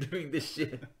for you doing this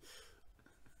shit."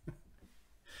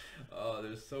 Oh,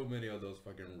 there's so many of those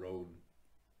fucking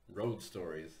road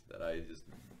stories that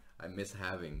I miss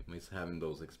having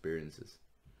those experiences.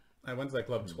 I went to that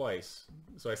club twice,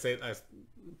 so I was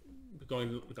going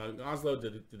to Oslo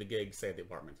to the gig, stay at the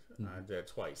apartment. I did it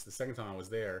twice. The second time I was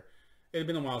there, it had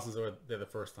been a while since I was there the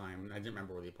first time, and I didn't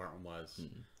remember where the apartment was.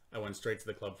 I went straight to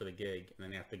the club for the gig, and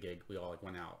then after the gig, we all like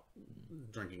went out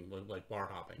drinking, like bar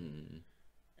hopping,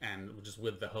 and just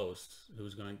with the host who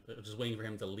was just waiting for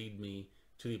him to lead me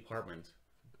to the apartment,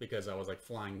 because I was like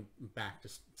flying back to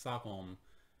Stockholm,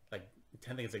 like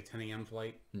I think it's like 10 a.m.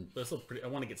 flight. But it's still pretty. I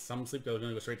want to get some sleep. I was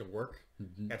going to go straight to work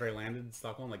after I landed in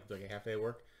Stockholm, like a half day of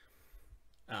work.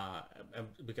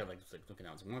 We got like okay,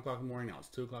 now it's 1 o'clock in the morning. Now it's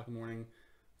 2 o'clock in the morning.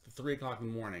 3 o'clock in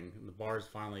the morning, and the bar's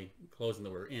finally closing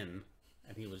that we're in,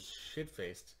 and he was shit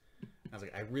faced. I was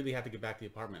like, I really have to get back to the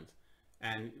apartment.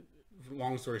 And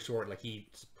long story short, like he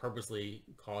just purposely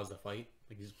caused a fight.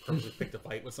 Like he just purposely picked a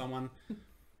fight with someone,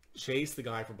 chased the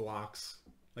guy for blocks.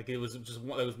 Like it was just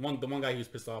the one guy he was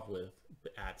pissed off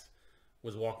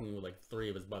was walking with like 3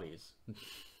 of his buddies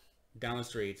down the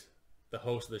street. The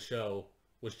host of the show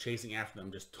was chasing after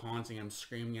them, just taunting him,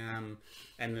 screaming at him,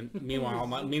 and then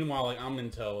meanwhile, like I'm in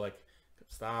tow, like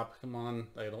stop, come on,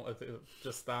 like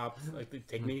just stop, like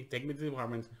take me to the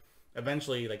apartment.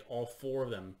 Eventually, like all 4 of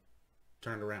them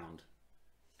turned around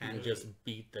and just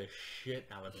beat the shit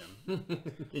out of him.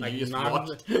 Like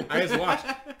I just watched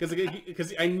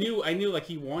because I knew like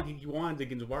he wanted to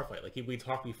get into a bar fight. Like we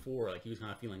talked before, like he was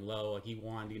kind of feeling low, like he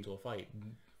wanted to get into a fight.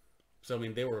 So I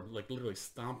mean, they were like literally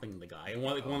stomping the guy, and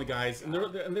one of the guys, and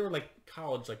they were like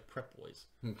college like prep boys.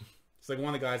 It's like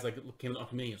one of the guys like came up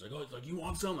to me, he's like, "Oh, like you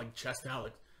want some?" Like chest out,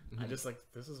 like I just like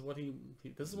this is what he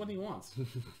wants.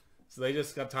 So they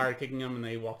just got tired of kicking him, and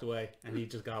they walked away, and he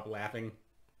just got up laughing.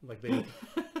 Like they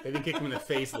didn't kick him in the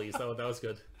face, at least. So that was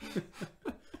good.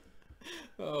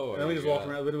 Oh, and then we just walked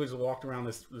around. Literally just walked around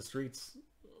the streets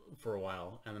for a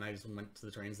while, and then I just went to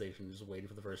the train station, just waiting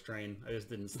for the first train. I just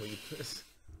didn't sleep.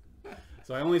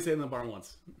 So I only stayed in the bar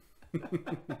once.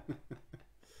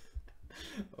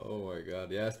 Oh my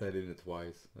god, yeah, I stayed in it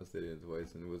twice.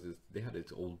 And it was they had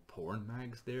its old porn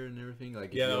mags there and everything.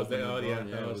 Like yeah, that was there. Oh yeah,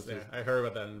 that was there. I heard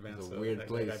about that in advance. It was a weird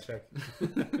place. I got checked.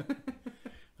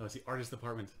 That was the artist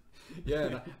department.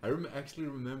 Yeah, and I actually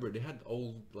remember they had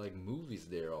old like movies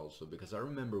there also, because I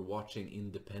remember watching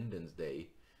Independence Day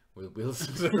with Will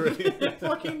Smith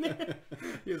fucking there.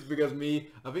 Yes, because I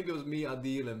think it was me,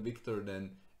 Adil, and Victor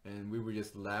then, and we were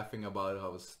just laughing about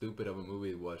how stupid of a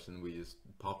movie it was, and we just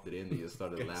popped it in and just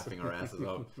started laughing our asses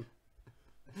off.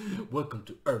 Welcome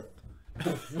to Earth.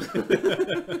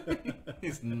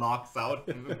 He knocks out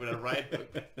him with a right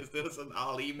hook. Instead of an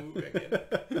Ali move again.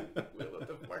 What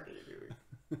the fuck are you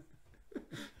doing?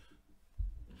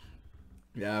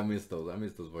 Yeah, I miss those. I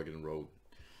miss those fucking road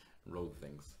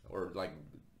things. Or like,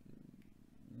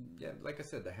 yeah, like I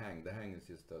said, the hang. The hang is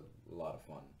just a lot of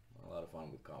fun. A lot of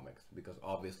fun with comics because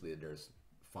obviously there's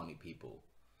funny people.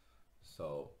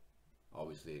 So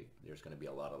obviously there's going to be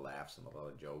a lot of laughs and a lot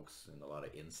of jokes and a lot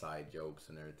of inside jokes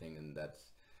and everything, and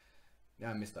that's,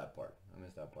 yeah, I miss that part. I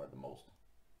miss that part the most.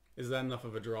 Is that enough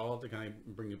of a draw to kind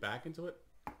of bring you back into it?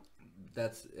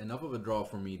 That's enough of a draw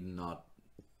for me to not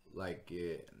like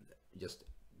just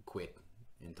quit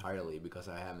entirely, because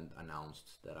I haven't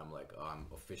announced that I'm like, oh, I'm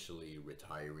officially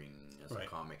retiring as a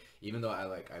comic, even though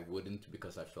I wouldn't,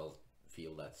 because I feel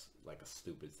that's like a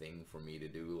stupid thing for me to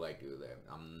do. Like,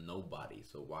 I'm nobody,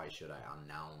 so why should I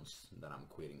announce that I'm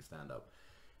quitting stand-up?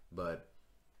 But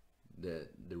the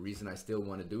reason I still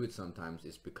want to do it sometimes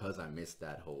is because I miss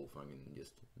that whole fucking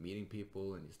just meeting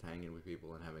people and just hanging with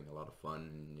people and having a lot of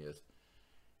fun, and just,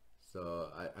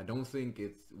 so I don't think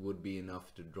it would be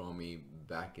enough to draw me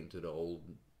back into the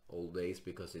old days,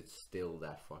 because it's still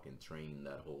that fucking train,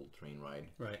 that whole train ride.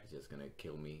 Right. It's just gonna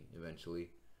kill me eventually.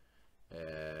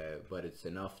 But it's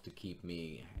enough to keep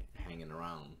me hanging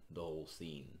around the whole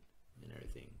scene and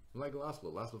everything. Like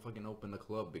Laszlo fucking opened a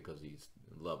club because he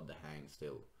loved the hang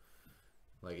still.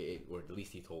 Like, or at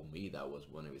least he told me that was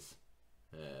one of his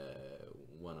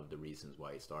one of the reasons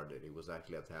why he started. He was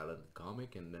actually a talented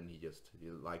comic, and then he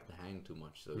liked the hang too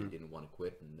much, so he didn't want to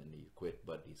quit, and then he quit,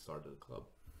 but he started a club.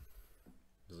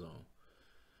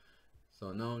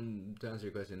 So no, to answer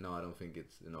your question, no, I don't think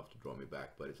it's enough to draw me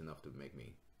back, but it's enough to make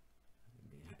me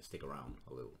stick around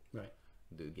a little. Right.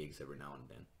 Do gigs every now and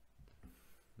then.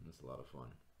 And it's a lot of fun.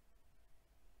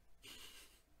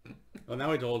 Well,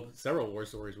 now I told several war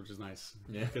stories, which is nice.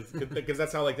 Yeah. Because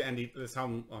that's how that's how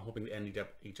I'm hoping to end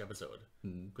each episode.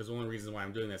 Because one of the reasons why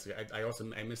I'm doing this,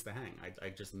 I miss the hang. I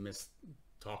just miss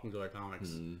talking to other comics,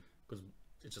 because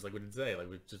it's just like we did today. Like,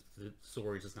 the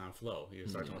stories just kind of flow. You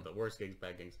start talking about the worst gigs,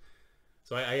 bad gigs.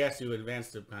 So I asked you in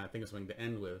advance to kind of think of something to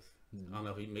end with. I don't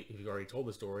know if you already told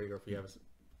the story, or if you have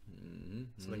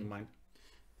something in mind.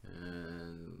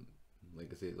 And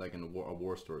like I said, like in a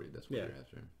war story. That's what you're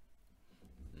after.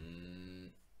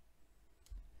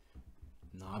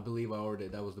 No, I believe I already.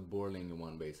 That was the Borling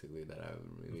one, basically, that I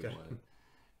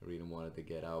really wanted to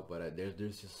get out. But there's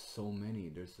just so many.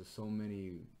 There's just so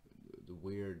many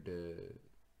weird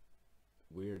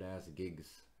ass gigs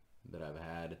that I've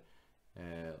had.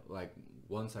 Like,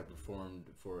 once I performed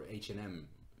for H&M,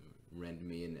 rented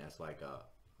me in as like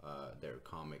their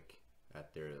comic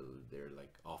at their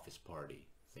like office party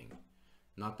thing.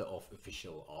 Not the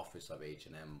official office of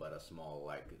H&M, but a small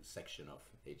like section of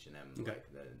H&M, like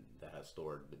that has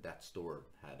stored. That store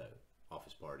had a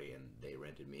office party, and they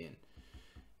rented me in.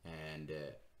 And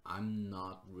I'm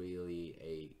not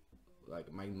really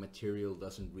like, my material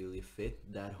doesn't really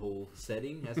fit that whole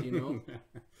setting, as you know.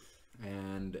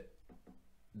 And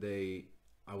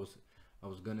I was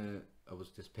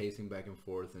just pacing back and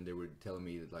forth, and they were telling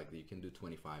me that, like, you can do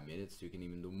 25 minutes, you can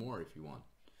even do more if you want.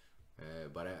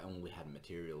 But I only had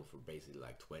material for basically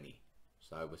like 20.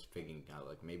 So I was thinking,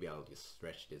 like, maybe I'll just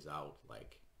stretch this out,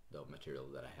 like the material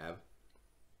that I have,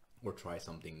 or try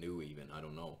something new even, I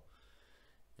don't know.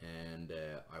 And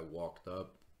I walked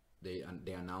up, they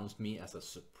announced me as a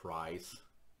surprise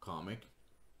comic,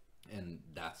 and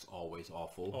that's always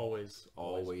awful. Always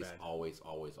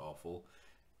awful,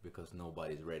 because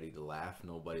nobody's ready to laugh,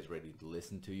 nobody's ready to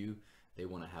listen to you. They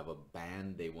want to have a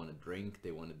band, they want to drink,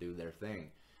 they want to do their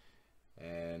thing.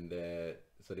 And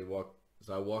so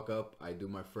I walk up, I do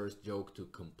my first joke to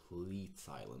complete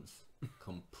silence.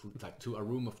 Like, to a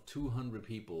room of 200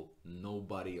 people,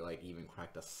 nobody like even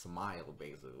cracked a smile,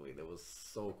 basically. It was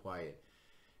so quiet.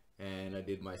 And I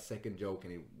did my second joke,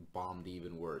 and it bombed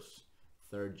even worse.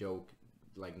 Third joke,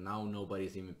 like, now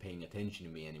nobody's even paying attention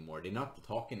to me anymore. They're not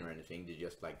talking or anything, they're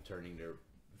just like turning their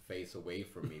face away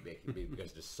from me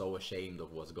because they're so ashamed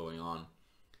of what's going on.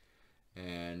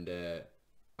 And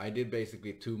I did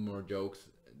basically 2 more jokes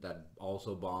that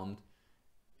also bombed,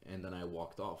 and then I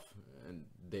walked off. And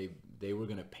they were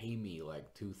gonna pay me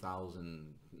like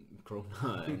 2,000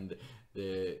 krona,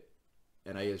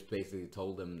 and I just basically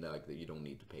told them that, like, that you don't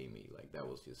need to pay me. Like, that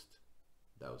was just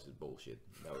bullshit.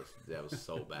 That was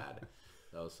so bad.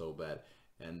 That was so bad.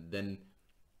 And then,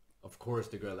 of course,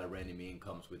 the girl that rented me in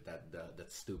comes with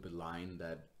that stupid line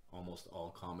that almost all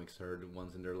comics heard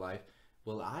once in their life.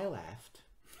 Well, I laughed.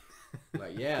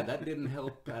 Like, yeah, that didn't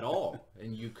help at all,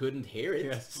 and you couldn't hear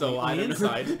it. So I don't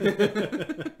know.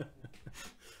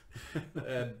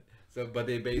 So, but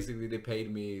they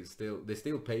paid me still. They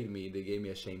still paid me. They gave me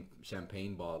a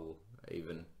champagne bottle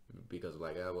even because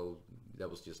like, well, that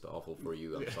was just awful for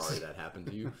you. I'm sorry that happened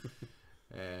to you.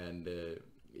 And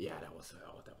yeah, that was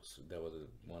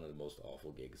one of the most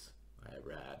awful gigs I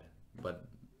ever had. But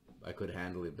I could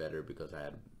handle it better because I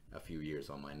had a few years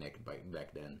on my neck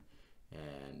back then,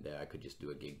 and I could just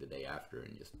do a gig the day after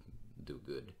and just do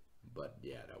good. But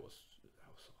yeah, that was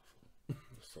awful. It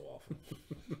was so awful.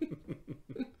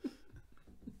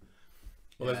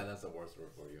 Well, yeah, that's the worst word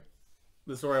for you.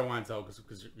 The story I want to tell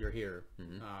because you're here.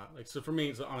 Like, so for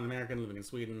me, so I'm an American living in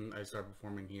Sweden. I started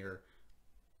performing here.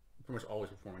 Pretty much always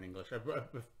perform in English. I've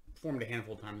performed a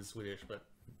handful of times in Swedish, but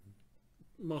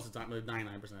most of the time,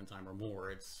 99% of the time or more,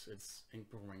 it's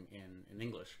performing in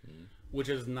English, which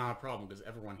is not a problem because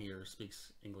everyone here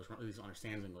speaks English, or at least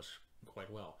understands English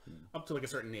quite well. Up to like a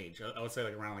certain age, I would say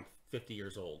like around like 50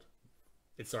 years old,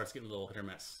 it starts getting a little hit or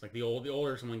miss. Like the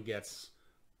older someone gets,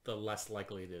 the less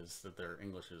likely it is that their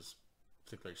English is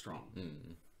particularly strong.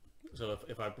 So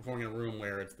if I'm performing in a room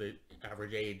where it's the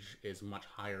average age is much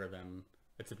higher than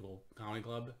a typical comedy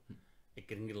club, it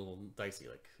can get a little dicey.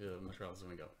 Like, I'm not sure how this is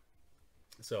going to go.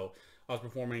 So I was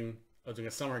doing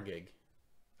a summer gig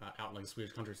out in like the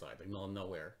Swedish countryside, like middle of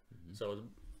nowhere. So it was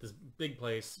this big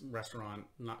place, restaurant,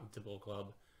 not a typical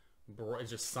club. It's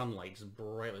just sunlight, just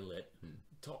brightly lit,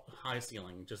 high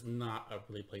ceiling, just not a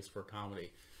really place for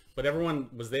comedy. But everyone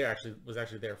was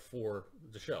actually there for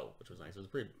the show, which was nice. It was a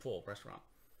pretty full restaurant.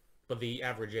 But the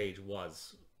average age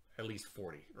was at least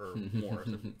 40 or more.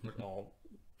 So all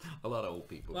a lot of old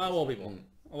people. A lot of old people.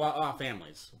 A lot of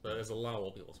families. But there's a lot of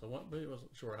old people. So I wasn't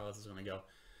sure how this is going to go.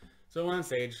 So I went on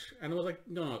stage, and it was like,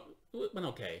 no, it went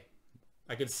okay.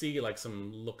 I could see like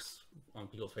some looks on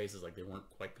people's faces like they weren't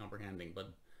quite comprehending. But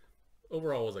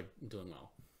overall, I was like doing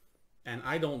well. And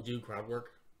I don't do crowd work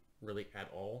really at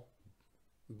all.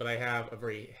 But I have a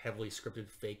very heavily scripted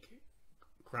fake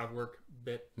crowd work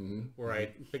bit where I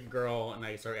pick a girl and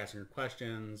I start asking her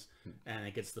questions, and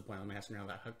it gets to the point I'm asking her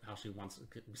how she wants to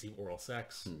receive oral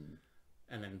sex,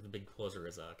 and then the big closer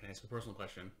is can I ask a personal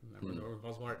question? Never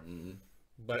falls apart.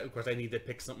 But of course I need to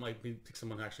pick someone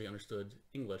who actually understood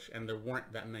English, and there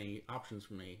weren't that many options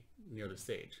for me near the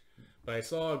stage. But I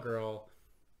saw a girl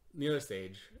near the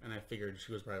stage, and I figured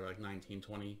she was probably like 19,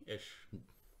 20-ish.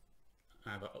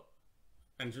 I thought,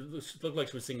 and she looked like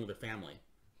she was singing with her family.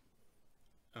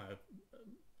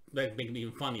 That make it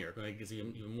even funnier, but it gets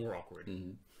even more awkward.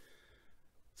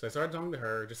 So I started talking to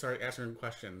her, just started asking her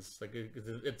questions. Like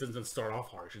it doesn't start off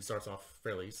harsh; it starts off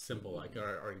fairly simple. Like, do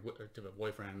you have a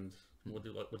boyfriend? What do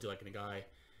you like in a guy?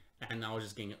 And I was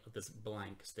just getting this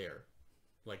blank stare,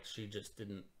 like she just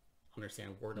didn't understand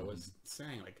a word I was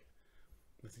saying. Like,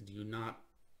 I said, do you not?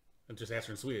 I just asked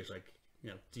her in Swedish, like,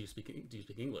 do you speak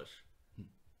English?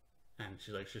 And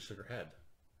she shook her head.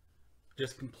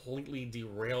 Just completely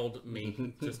derailed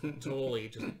me. Just totally,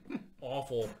 just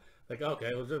awful. Like,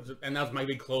 okay, and that was my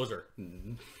big closer.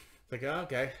 Like,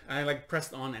 okay, and I like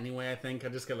pressed on anyway. I think I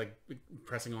just got like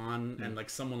pressing on, and like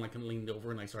someone like leaned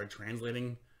over and I started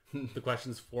translating the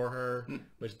questions for her,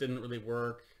 which didn't really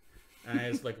work. And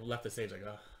I just like left the stage like,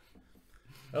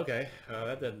 oh, okay,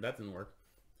 that didn't work.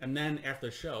 And then after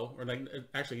the show, or like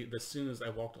actually, as soon as I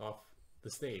walked off the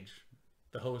stage,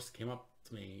 the host came up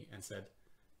to me and said,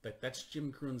 that's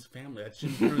Jim Croon's family. That's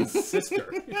Jim Croon's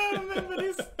sister. I remember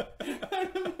this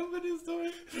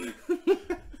story.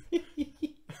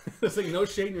 It's like, no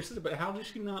shade in your sister, but how does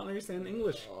she not understand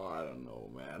English? Oh, I don't know,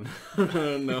 man. I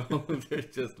don't know. There's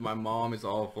just, my mom is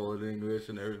awful at English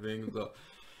and everything. So,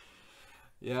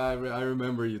 yeah, I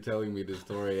remember you telling me this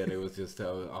story, and it was just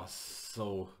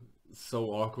so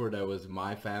awkward. That was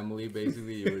my family,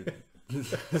 basically. You were...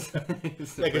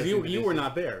 because you were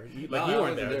not there. You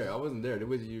weren't there. I wasn't there.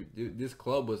 This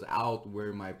club was out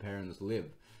where my parents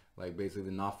live, like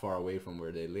basically not far away from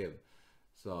where they live.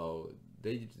 So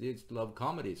they just love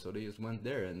comedy, so they just went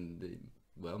there. And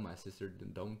my sister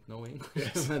don't know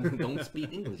English, don't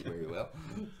speak English very well.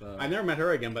 So. I never met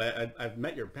her again, but I've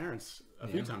met your parents a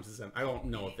few times since then. I don't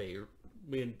know if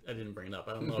I didn't bring it up.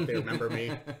 I don't know if they remember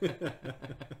me.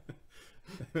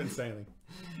 Insanely.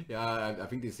 Yeah, I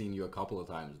think they've seen you a couple of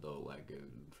times though, like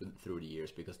through the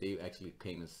years, because they actually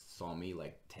came and saw me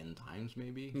like 10 times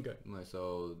maybe. Okay. Like,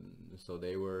 so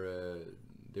they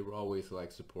were always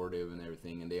like supportive and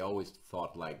everything, and they always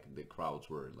thought like the crowds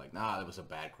were like, nah, that was a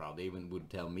bad crowd. They even would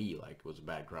tell me like it was a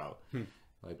bad crowd,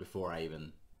 like before I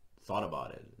even thought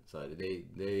about it. So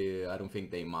they I don't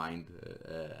think they mind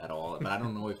at all, but I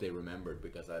don't know if they remembered,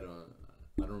 because I don't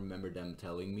remember them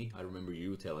telling me. I remember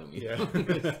you telling me. Yeah.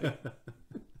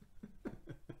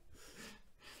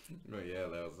 But yeah,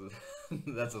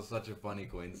 That's such a funny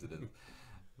coincidence.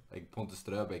 Like Pontus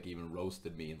Ströbeck even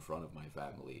roasted me in front of my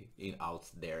family out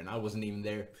there, and I wasn't even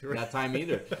there that time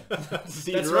either.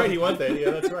 That's right, he went there. Yeah,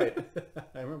 that's right.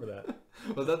 I remember that.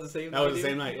 Was that the same night? That was the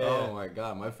same night, yeah. Oh my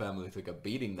god, my family took a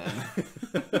beating then.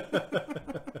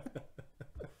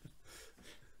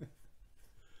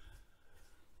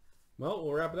 Well,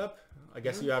 we'll wrap it up. I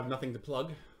guess you have nothing to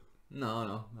plug.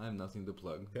 No, I have nothing to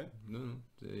plug. Okay. No,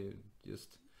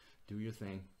 just do your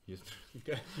thing. Just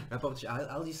Okay. wrap up the show.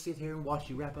 I'll just sit here and watch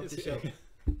you wrap up the show.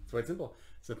 It's quite simple.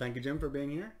 So thank you, Jim, for being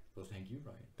here. Well, thank you,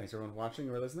 Ryan. Thanks everyone for watching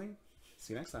or listening.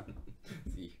 See you next time.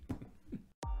 See you.